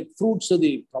enjoyment of the fruits of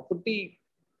the property,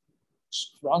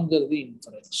 stronger the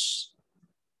inference.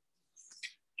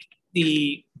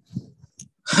 The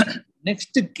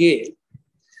next case,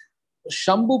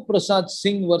 Shambhu Prasad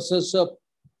Singh versus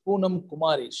Poonam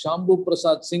Kumari. Shambhu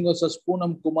Prasad Singh versus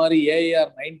Poonam Kumari, AR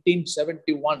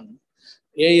 1971.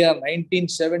 AR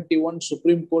 1971,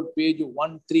 Supreme Court, page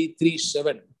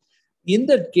 1337. In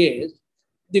that case,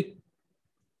 the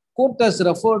court has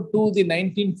referred to the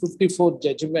 1954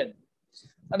 judgment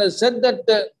and has said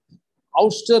that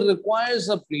ouster requires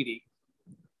a pleading.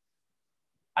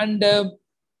 And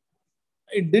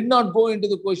it did not go into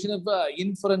the question of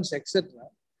inference, etc.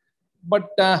 But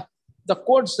the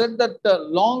court said that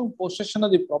long possession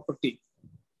of the property,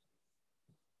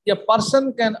 a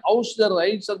person can oust the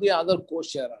rights of the other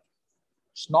co-sharer.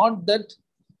 It's not that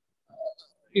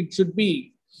it should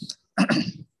be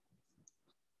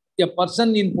a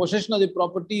person in possession of the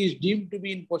property is deemed to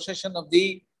be in possession of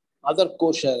the other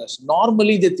co-sharers.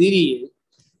 Normally, the theory is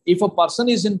if a person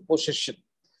is in possession,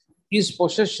 his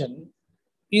possession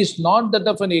is not that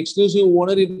of an exclusive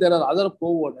owner if there are other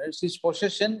co-owners. His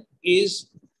possession is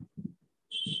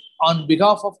on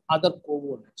behalf of other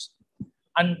co-owners.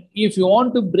 And if you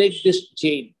want to break this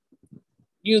chain,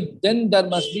 then there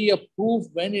must be a proof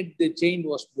when the chain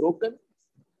was broken.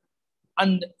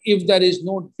 And if there is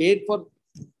no date for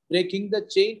breaking the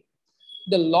chain,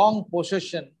 the long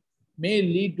possession may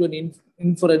lead to an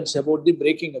inference about the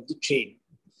breaking of the chain.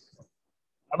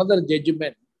 Another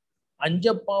judgment,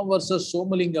 Anjappa versus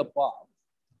Somalingappa.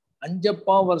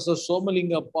 Anjappa versus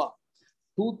Somalingappa,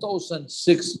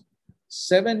 2006,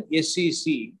 7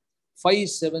 SEC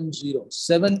 570.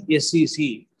 7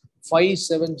 SEC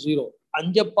 570.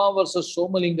 Anjappa versus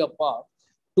Somalingappa,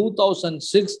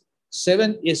 2006,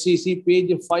 7 SEC,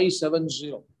 page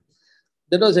 570.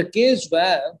 There was a case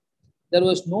where there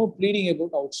was no pleading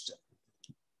about ouster.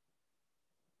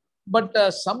 But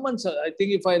someone, I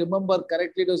think if I remember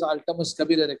correctly, it was Altamas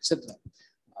Kabir, etc.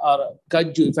 Or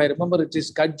Kajju, if I remember, it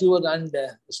is Kajju and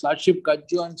his Lordship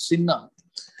Kajju and Sinha,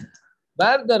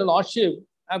 where the Lordship,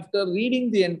 after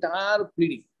reading the entire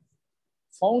pleading,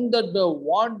 found that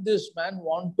what this man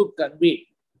want to convey,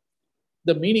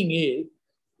 the meaning is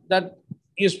that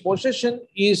his possession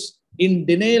is in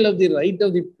denial of the right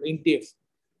of the plaintiff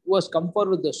who has come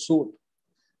forward with the suit.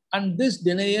 And this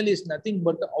denial is nothing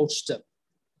but the ouster.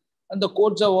 And the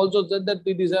courts have also said that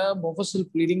it is a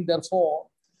mofussil pleading. Therefore,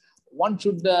 one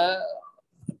should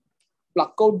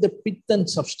pluck out the pith and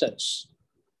substance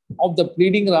of the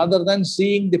pleading rather than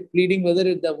seeing the pleading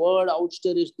whether the word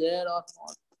ouster is there or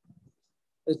not.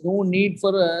 There's no need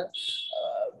for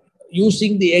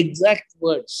using the exact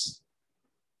words.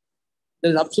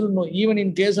 There's absolutely no, even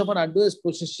in case of an adverse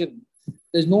possession,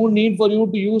 there's no need for you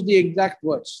to use the exact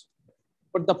words.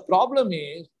 But the problem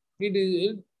is,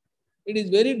 it is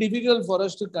very difficult for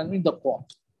us to convince the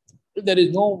court. There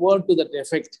is no word to that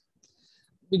effect.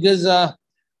 Because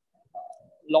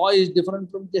law is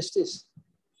different from justice.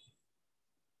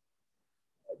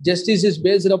 Justice is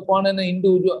based upon an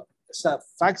individual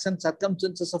facts and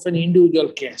circumstances of an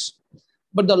individual case.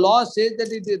 But the law says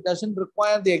that it doesn't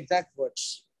require the exact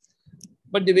words.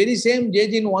 But the very same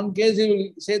judge in one case, he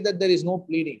will say that there is no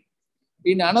pleading.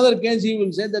 In another case, he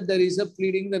will say that there is a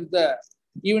pleading, that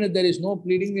even if there is no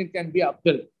pleading, it can be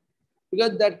upheld.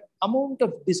 Because that amount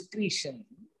of discretion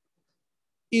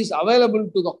is available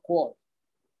to the court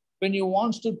when he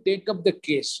wants to take up the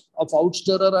case of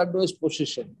ouster or adverse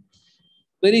possession.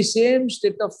 Very same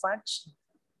state of facts.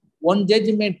 One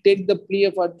judge may take the plea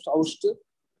of ouster.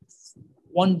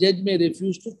 One judge may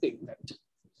refuse to take that.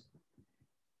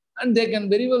 And they can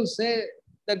very well say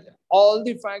that all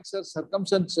the facts or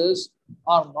circumstances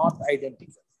are not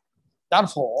identical.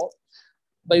 Therefore,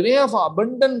 by way of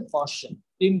abundant caution,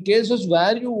 in cases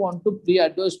where you want to plea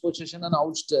adverse possession and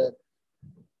ouster,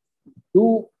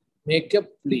 do make a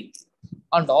plea.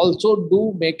 And also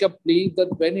do make a plea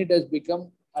that when it has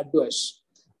become adverse,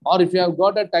 or if you have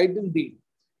got a title deed,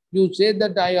 you say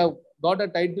that I have got a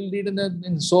title deed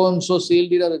in so-and-so sale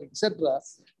deed, or etc.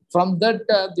 From that,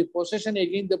 the possession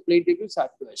against the plaintiff is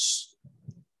adverse.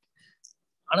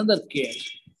 Another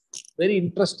case, very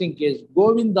interesting case,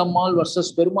 Govindammal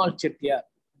versus Perumal Chettiar.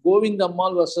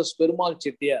 Govindammal versus Perumal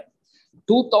Chettiar.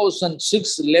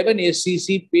 2006, 11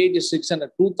 SEC, page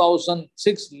 600.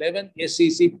 2006, 11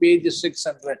 SEC, page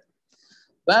 600.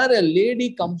 Where a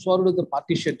lady comes forward with a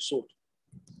partition suit.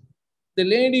 The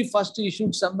lady first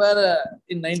issued somewhere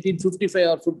in 1955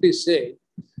 or 56,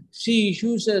 she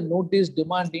issues a notice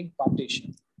demanding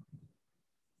partition.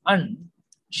 And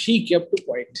she kept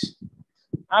quiet.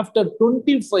 After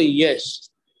 25 years,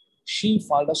 she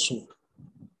filed a suit,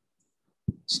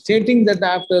 stating that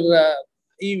after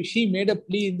she made a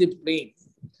plea in the plain,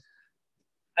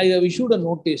 I have issued a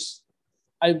notice.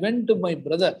 I went to my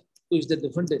brother, who is the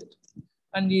defendant,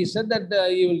 and he said that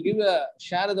he will give a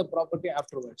share of the property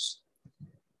afterwards.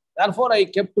 Therefore, I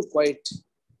kept quiet.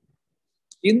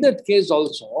 In that case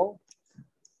also,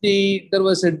 there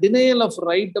was a denial of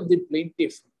right of the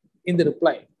plaintiff in the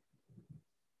reply.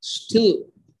 Still,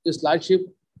 this Lordship,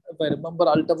 if I remember,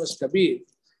 Altamas Kabir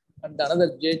and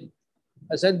another judge,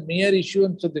 I said mere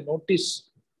issuance of the notice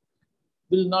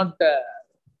will not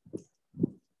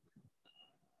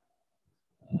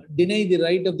deny the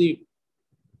right of the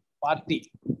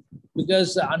party,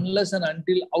 because unless and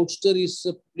until ouster is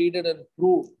pleaded and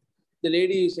proved, the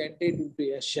lady is entitled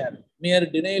to a share. Mere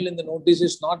denial in the notice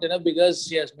is not enough, because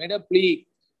she has made a plea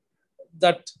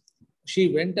that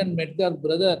she went and met her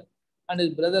brother, and his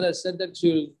brother has said that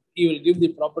he will give the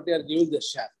property or give the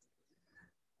share.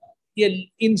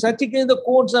 In such a case, the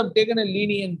courts have taken a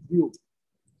lenient view.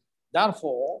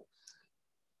 Therefore,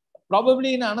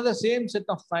 Probably in another same set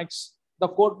of facts, the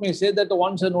court may say that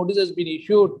once a notice has been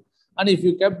issued, and if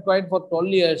you kept quiet for 12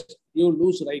 years, you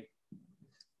lose right.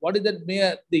 What is that?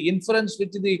 The inference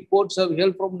which the courts have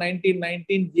held from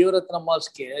 1919 Jeevaratnamma's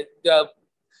case,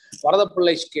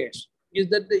 Varadapillai's case, is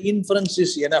that the inference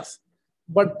is enough.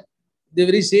 But the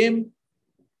very same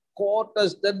court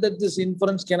has said that this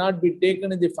inference cannot be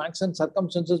taken in the facts and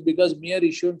circumstances because mere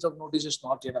issuance of notice is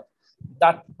not enough.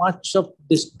 That much of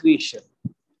discretion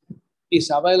is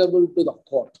available to the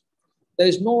court. There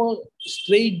is no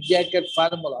straight jacket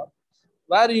formula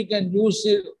where you can use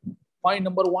point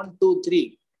number 1, 2,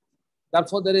 3.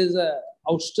 Therefore, there is a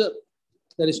ouster.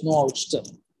 There is no ouster.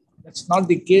 That's not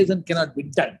the case and cannot be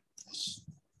done.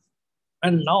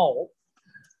 And now,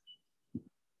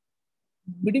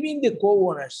 between the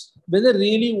co-owners, whether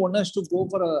really one has to go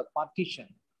for a partition.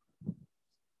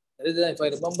 There is, if I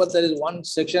remember, there is one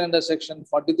section under section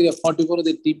 43 or 44 of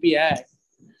the TP Act,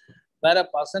 where a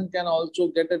person can also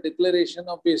get a declaration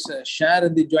of his share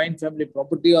in the joint family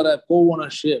property or a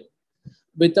co-ownership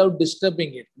without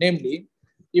disturbing it. Namely,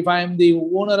 if I am the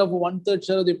owner of 1/3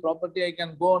 share of the property, I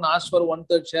can go and ask for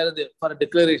 1/3 share for a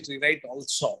declaratory right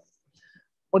also.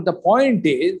 But the point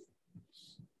is,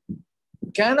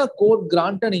 can a court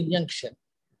grant an injunction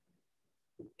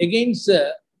against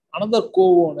another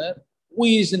co-owner who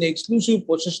is in exclusive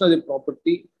possession of the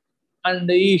property and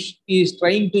is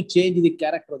trying to change the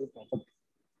character of the property?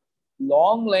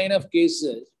 Long line of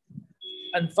cases,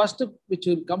 and first which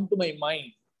will come to my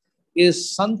mind is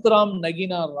Santram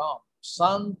Nagina Ram.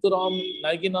 Santram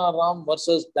Nagina Ram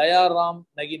versus Dayaram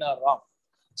Nagina Ram.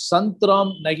 Santram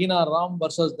Nagina Ram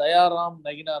versus Dayaram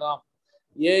Nagina Ram.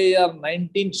 AR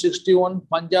 1961,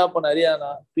 Punjab and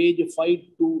Haryana, page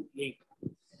 528.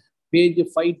 Page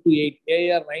 528.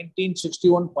 AR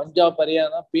 1961, Punjab,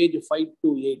 Haryana, page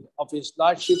 528 of His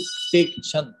Lordship Sheikh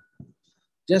Chand.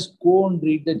 Just go and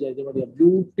read the judgment. A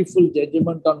beautiful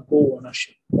judgment on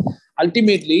co-ownership.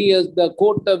 Ultimately, as the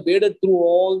court waded through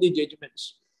all the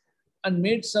judgments and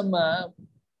made some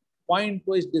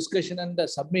point-wise discussion and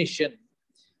submission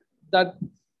that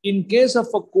in case of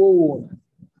a co-owner,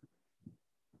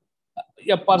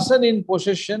 a person in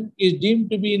possession is deemed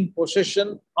to be in possession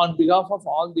on behalf of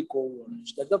all the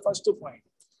co-owners. That's the first point.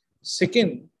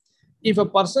 Second, if a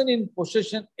person in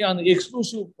possession, on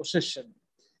exclusive possession,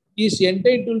 is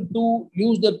entitled to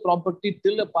use that property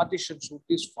till a partition suit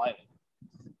is filed.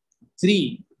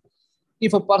 3,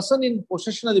 if a person in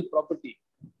possession of the property,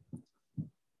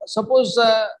 suppose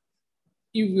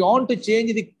if you want to change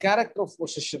the character of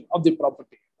possession of the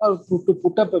property or to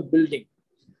put up a building,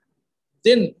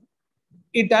 then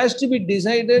it has to be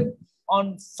decided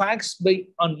on facts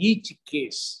on each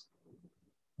case.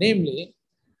 Namely,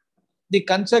 the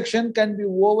construction can be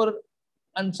over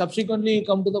and subsequently you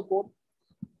come to the court,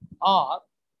 or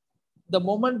the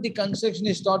moment the construction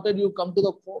is started, you come to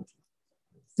the court.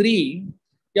 3,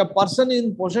 a person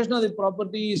in possession of the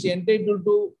property is entitled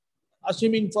to,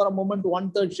 assuming for a moment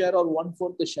 1/3 share or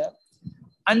 1/4 share,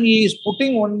 and he is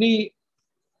putting only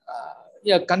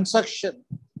a construction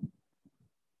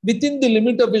within the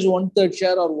limit of his 1/3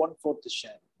 share or 1/4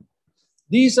 share.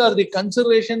 These are the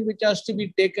considerations which has to be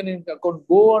taken into account.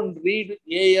 Go and read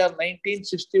AR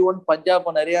 1961, Punjab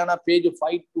and Haryana, page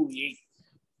 528.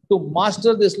 To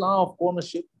master this law of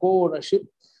co-ownership,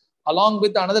 along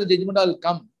with another judgment, I will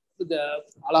come to the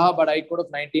Allahabad High Court of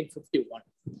 1951.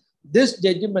 This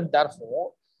judgment,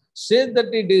 therefore, says that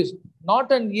it is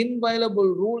not an inviolable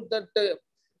rule that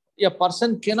a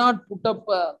person cannot put up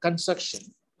construction.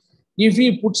 If he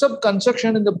puts up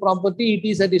construction in the property, it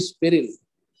is at his peril.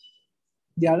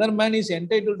 The other man is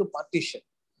entitled to partition.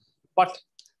 But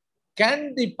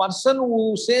can the person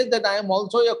who says that I am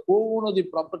also a co-owner of the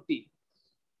property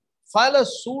file a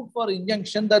suit for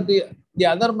injunction that the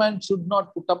other man should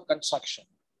not put up construction?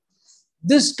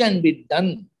 This can be done,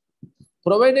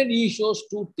 provided he shows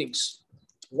 2 things.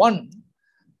 1,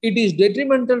 it is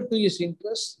detrimental to his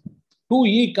interest. 2,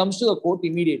 he comes to the court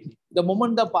immediately. The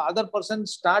moment the other person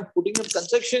starts putting up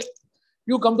construction,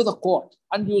 you come to the court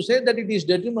and you say that it is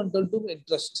detrimental to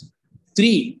interest.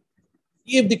 3,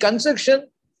 if the construction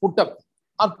put up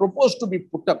or proposed to be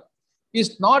put up is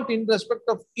not in respect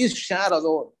of his share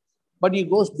alone, but he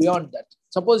goes beyond that.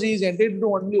 Suppose he is entitled to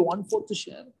only 1/4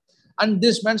 share, and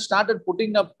this man started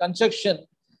putting up construction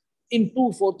in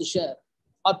 2/4 share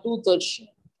or 2/3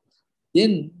 share,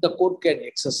 then the court can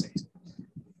exercise.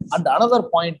 And another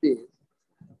point is,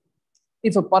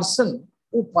 if a person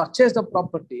who purchased the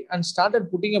property and started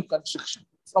putting up construction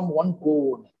from one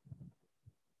co-owner,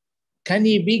 can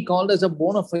he be called as a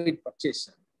bona fide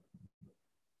purchaser?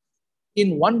 In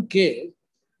one case,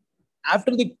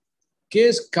 after the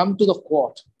case come to the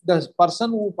court, the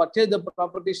person who purchased the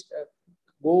property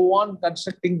go on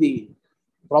constructing the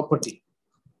property.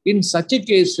 In such a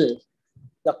case,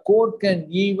 the court can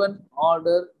even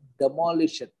order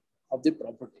demolition of the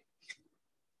property.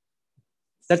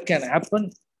 That can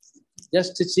happen.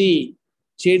 Just to see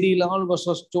Chedi Lal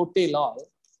versus Chote Lal,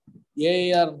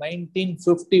 AR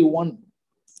 1951,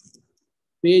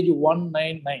 page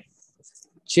 199.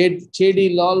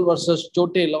 Chedi Lal versus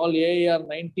Chote Lal, AR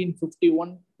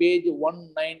 1951, page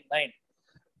 199.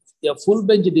 A full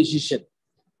bench decision.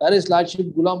 That is Lordship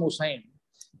Ghulam Hussain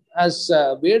has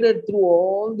waded through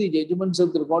all the judgments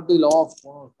with regard to the law of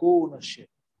co-ownership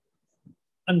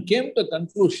and came to a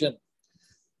conclusion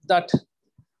that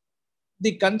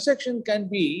the construction can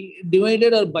be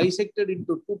divided or bisected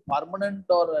into two, permanent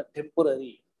or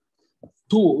temporary.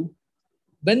 Two,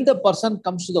 when the person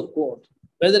comes to the court,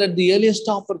 whether at the earliest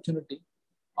opportunity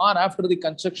or after the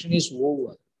construction is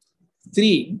over.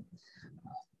 Three,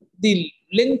 the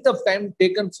length of time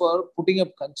taken for putting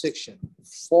up construction.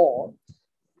 Four,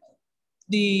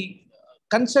 the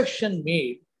construction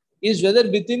made is whether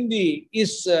within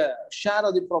his share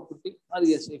of the property or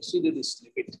he has exceeded his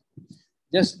limit.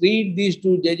 Just read these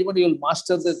two judgments, you will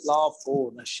master the law of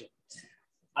co-ownership.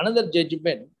 Another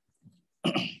judgment,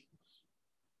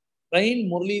 Rahil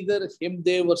Muralidhar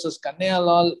Hemdev versus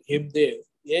Kannayalal Hemdev,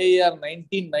 AR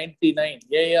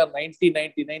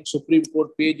 1999, Supreme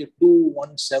Court, page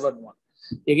 2171.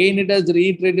 Again, it has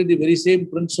reiterated the very same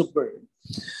principle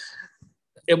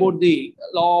about the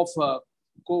law of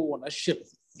co-ownership.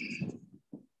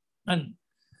 And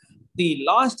the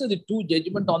last of the two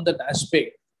judgments on that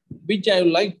aspect, which I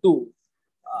would like to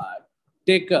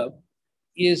take up,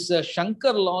 is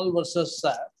Shankar Lal versus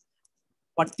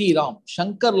Patti Ram.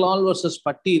 Shankar Lal versus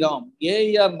Patti Ram,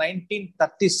 AR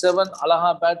 1937,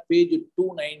 Allahabad, page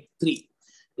 293.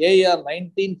 AR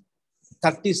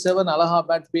 1937,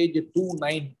 Allahabad, page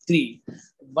 293,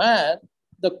 where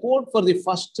the court for the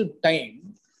first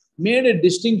time made a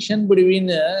distinction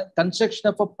between construction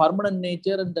of a permanent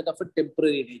nature and that of a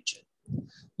temporary nature.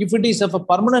 If it is of a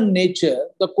permanent nature,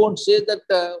 the court says that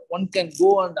one can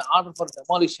go and order for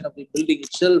demolition of the building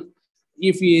itself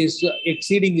if he is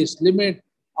exceeding his limit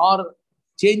or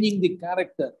changing the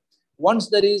character. Once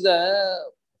there is a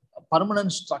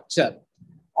permanent structure,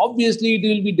 obviously it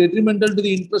will be detrimental to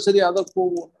the interest of the other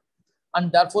co-owner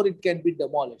and therefore it can be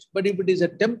demolished. But if it is a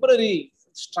temporary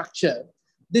structure,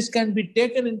 this can be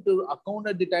taken into account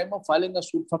at the time of filing a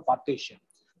suit for partition.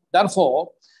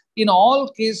 Therefore, in all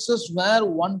cases where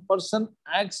one person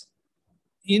acts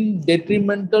in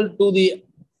detrimental to the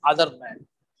other man,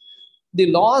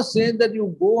 the law says that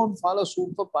you go and file a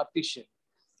suit for partition.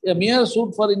 A mere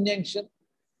suit for injunction,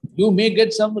 you may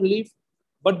get some relief,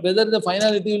 but whether the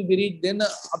finality will be reached, then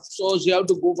so you have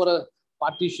to go for a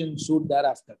partition suit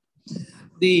thereafter.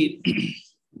 The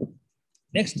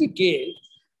next case,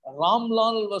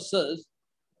 Ramlal versus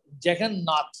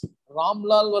Jagannath.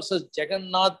 Ramlal versus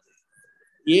Jagannath,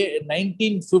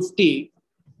 1950,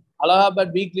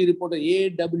 Allahabad Weekly Reporter,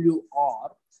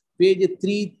 AWR, page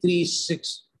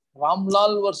 336.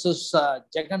 Ramlal versus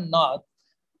Jagannath,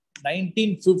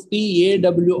 1950,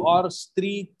 AWR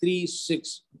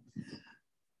 336.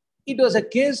 It was a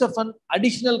case of an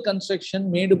additional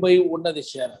construction made by one of the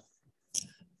sharer.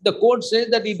 The court says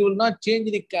that it will not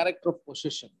change the character of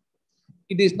possession.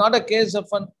 It is not a case of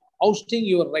an ousting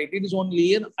your right. It is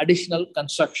only an additional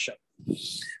construction.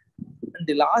 And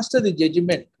the last of the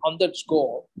judgment on that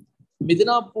score,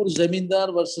 Midinapur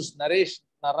Zamindar versus Naresh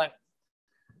Narang.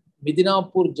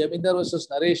 Midinapur Zamindar versus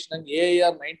Naresh Narang,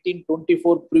 AIR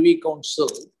 1924, Privy Council,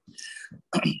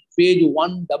 page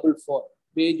 144.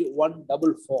 Page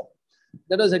 144.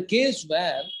 That was a case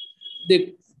where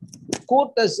the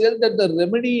court has said that the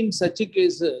remedy in such a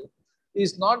case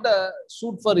is not a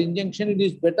suit for injunction. It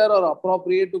is better or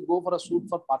appropriate to go for a suit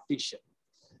for partition.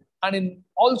 And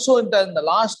also in the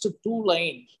last two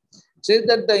lines, says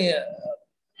that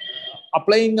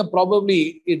applying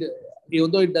probably,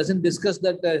 even though it doesn't discuss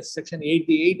that section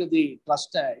 88 of the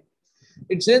Trust Act,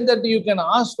 it says that you can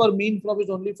ask for mean profit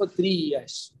only for 3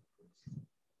 years.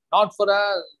 Not for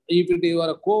if you are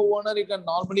a co-owner, you can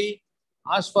normally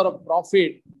ask for a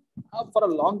profit for a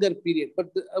longer period, but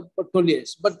 12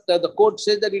 years. But the court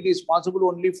says that it is possible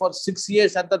only for 6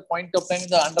 years at that point of time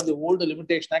under the old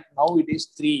Limitation Act. Now it is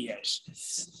 3 years.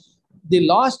 The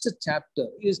last chapter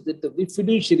is the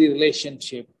fiduciary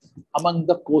relationship among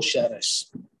the co-sharers.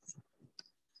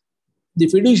 The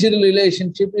fiduciary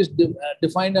relationship is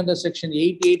defined under section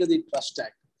 88 of the Trust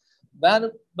Act,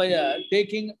 where by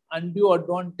taking undue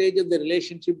advantage of the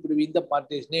relationship between the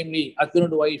parties, namely husband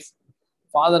and wife,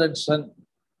 father and son,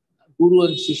 Guru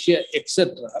and Shishya,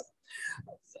 etc.,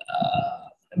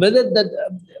 whether that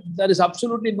there is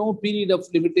absolutely no period of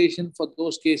limitation for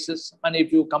those cases, and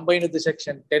if you combine with the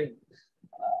section 10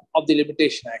 of the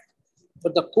Limitation Act.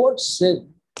 But the court said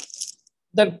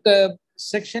that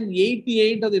section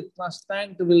 88 of the Trust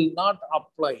Act will not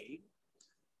apply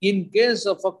in case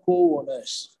of a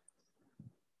co-owners.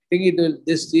 I think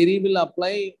this theory will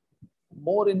apply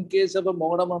more in case of a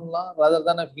Mohammedan law rather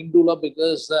than a Hindu law,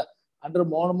 because under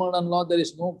Mohammedan law, there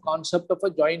is no concept of a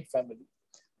joint family.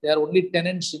 They are only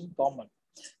tenants in common.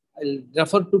 I'll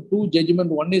refer to two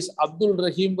judgments. One is Abdul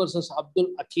Rahim versus Abdul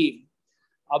Hakim.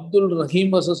 Abdul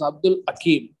Rahim versus Abdul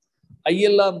Hakim.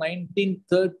 ILR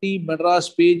 1930, Madras,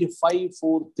 page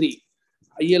 543.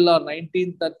 ILR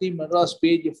 1930, Madras,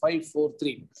 page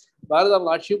 543. Where the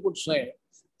Lordship would say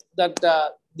that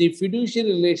the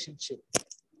fiduciary relationship,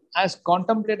 as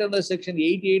contemplated under section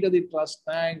 88 of the Trust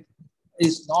Act,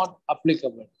 is not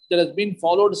applicable. That has been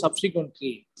followed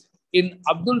subsequently in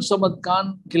Abdul Samad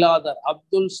Khan Kiladar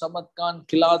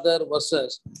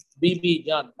versus BB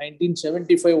Jan,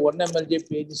 1975, 1 MLJ,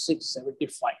 page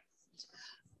 675.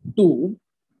 To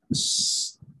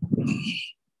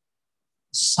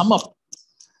sum up,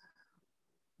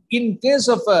 in case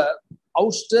of a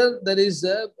ouster, there is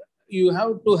you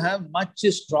have to have much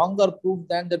stronger proof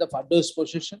than that of adverse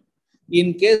possession.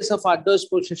 In case of adverse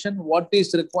possession, what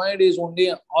is required is only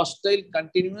a hostile,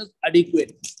 continuous,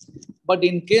 adequate. But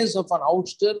in case of an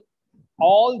ouster,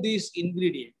 all these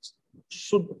ingredients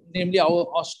should, namely our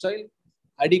hostile,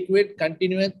 adequate,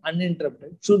 continuous,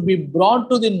 uninterrupted, should be brought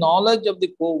to the knowledge of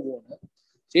the co-owner,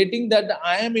 stating that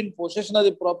I am in possession of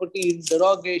the property in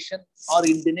derogation or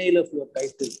in denial of your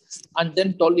title, and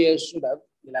then 12 years should have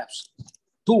elapsed.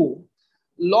 2,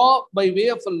 law by way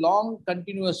of a long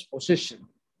continuous possession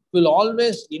will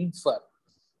always infer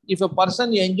if a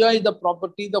person enjoys the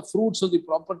property, the fruits of the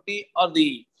property or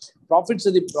the profits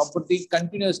of the property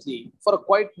continuously for a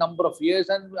quite number of years,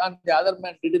 and the other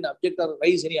man didn't object or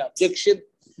raise any objection,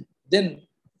 then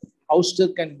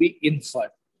ouster can be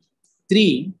inferred.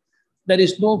 3, there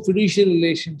is no fiduciary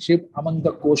relationship among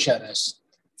the co-sharers.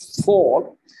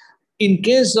 4, in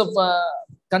case of a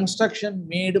construction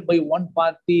made by one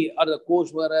party or the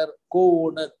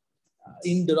co-owner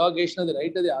in derogation of the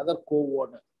right of the other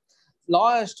co-owner,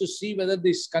 law has to see whether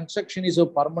this construction is a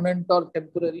permanent or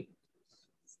temporary.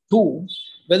 2,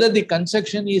 whether the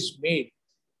construction is made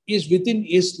is within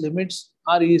his limits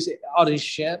or his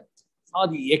share,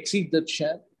 or he exceeds that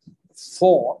share.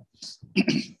 4,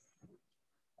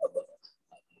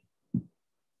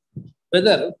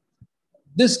 whether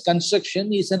this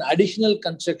construction is an additional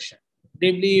construction.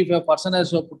 Namely, if a person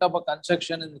has put up a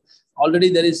construction and already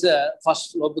there is a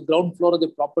first of the ground floor of the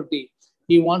property,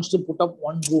 he wants to put up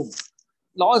one room.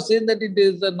 Law says that it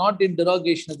is not in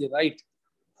derogation of the right.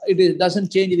 It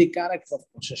doesn't change the character of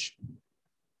possession.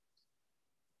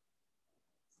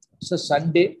 So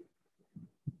Sunday,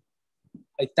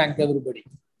 I thank everybody.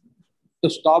 To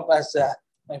stop, as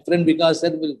my friend Vikas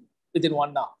said, within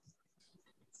 1 hour.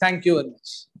 Thank you very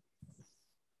much.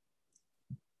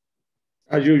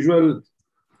 As usual,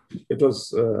 it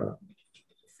was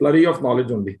flurry of knowledge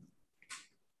only.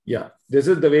 Yeah, this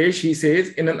is the way she says,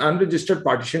 in an unregistered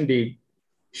partition deed,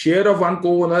 share of one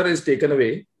co-owner is taken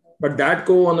away, but that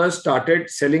co-owner started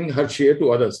selling her share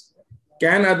to others.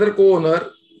 Can other co-owner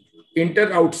enter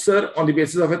ouster on the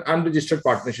basis of an unregistered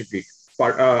partnership deed,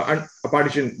 a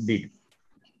partition deed?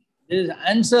 The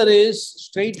answer is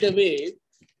straight away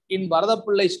in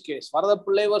Varadapillai's case.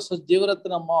 Varadapillai versus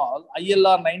Jeevaratna Mall,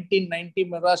 ILR 1990,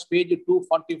 Madras, page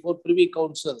 244, Privy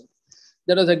Council.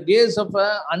 There was a case of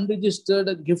an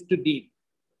unregistered gift deed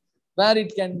where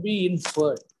it can be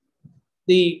inferred.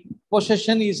 The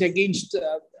possession is against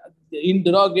in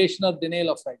derogation or denial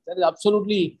of right. That is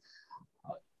absolutely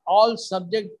all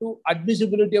subject to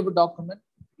admissibility of a document.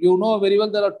 You know very well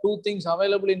there are two things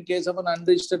available in case of an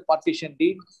unregistered partition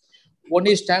deed. One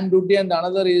is stamp duty and the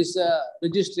another is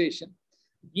registration.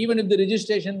 Even if the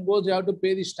registration goes, you have to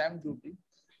pay the stamp duty.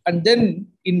 And then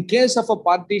in case of a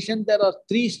partition, there are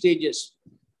 3 stages.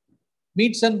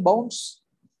 Meets and bounds,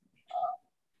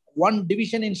 1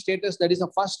 division in status, that is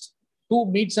the first. 2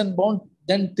 meets and bounds,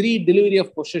 then 3 delivery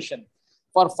of possession.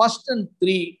 For first and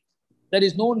 3, there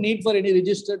is no need for any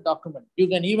registered document. You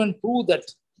can even prove that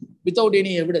without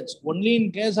any evidence. Only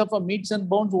in case of a meets and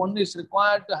bounds, one is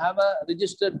required to have a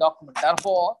registered document.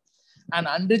 Therefore, an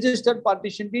unregistered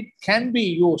partition deed can be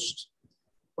used,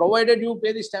 provided you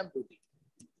pay the stamp duty.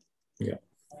 Yeah.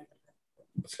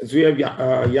 Since we have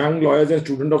young lawyers and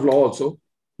students of law also,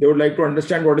 they would like to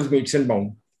understand what is meets and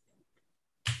bounds.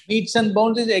 Meets and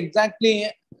bounds is exactly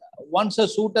once a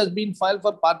suit has been filed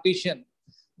for partition,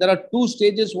 there are two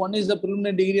stages. One is the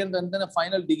preliminary degree and then a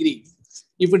final degree.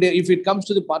 If it comes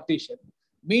to the partition,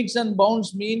 meets and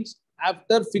bounds means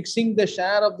after fixing the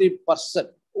share of the person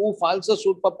who files a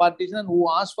suit for partition and who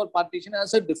asks for partition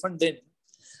as a defendant.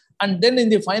 And then in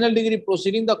the final degree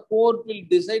proceeding, the court will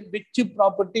decide which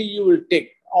property you will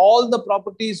take. All the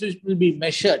properties which will be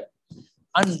measured.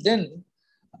 And then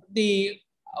the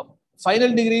final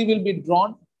degree will be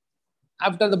drawn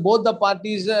after both the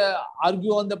parties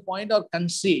argue on the point or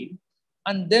concede.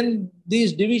 And then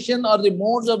these division or the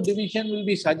modes of division will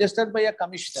be suggested by a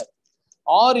commissioner.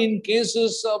 Or in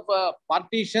cases of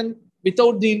partition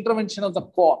without the intervention of the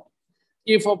court,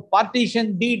 if a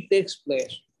partition deed takes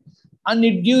place and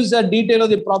it gives a detail of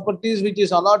the properties which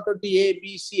is allotted to A,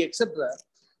 B, C, etc.,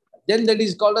 then that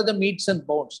is called as the meets and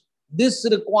bounds. This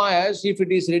requires, if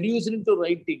it is reduced into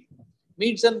writing,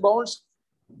 meets and bounds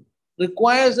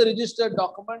requires a registered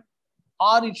document,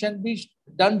 or it can be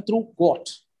done through court,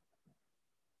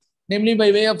 namely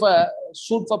by way of a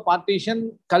suit for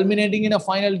partition culminating in a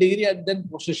final degree and then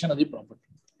possession of the property.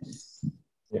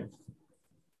 Yeah.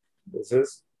 This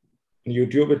is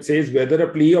YouTube. It says whether a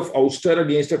plea of ouster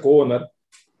against a co-owner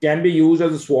can be used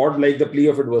as a sword like the plea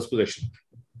of adverse possession.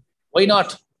 Why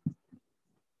not?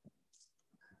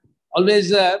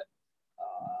 Always,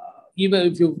 even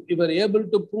if you are able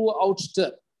to prove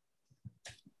ouster,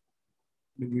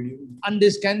 and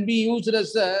this can be used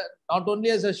as not only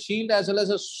as a shield as well as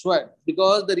a sword,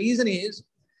 because the reason is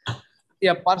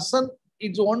a person,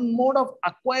 it's one mode of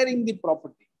acquiring the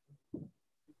property.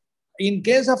 In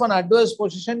case of an adverse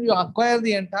possession, you acquire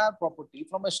the entire property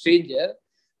from a stranger.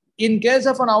 In case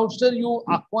of an ouster, you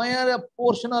acquire a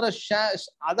portion or a share,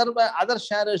 other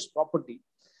sharer's property.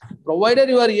 Provided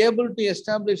you are able to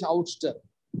establish ouster,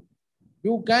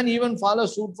 you can even file a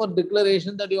suit for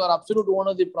declaration that you are absolute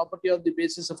owner of the property on the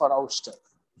basis of an ouster.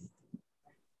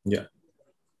 Yeah.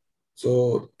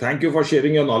 So thank you for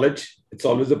sharing your knowledge. It's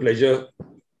always a pleasure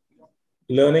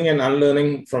learning and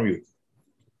unlearning from you.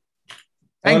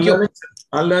 Thank you.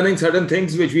 Unlearning certain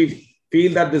things which we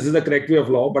feel that this is the correct way of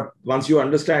law, but once you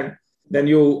understand, then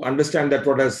you understand that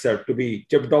what has to be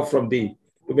chipped off from to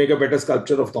make a better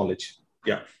sculpture of knowledge.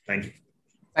 Yeah. Thank you.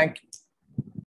 Thank you.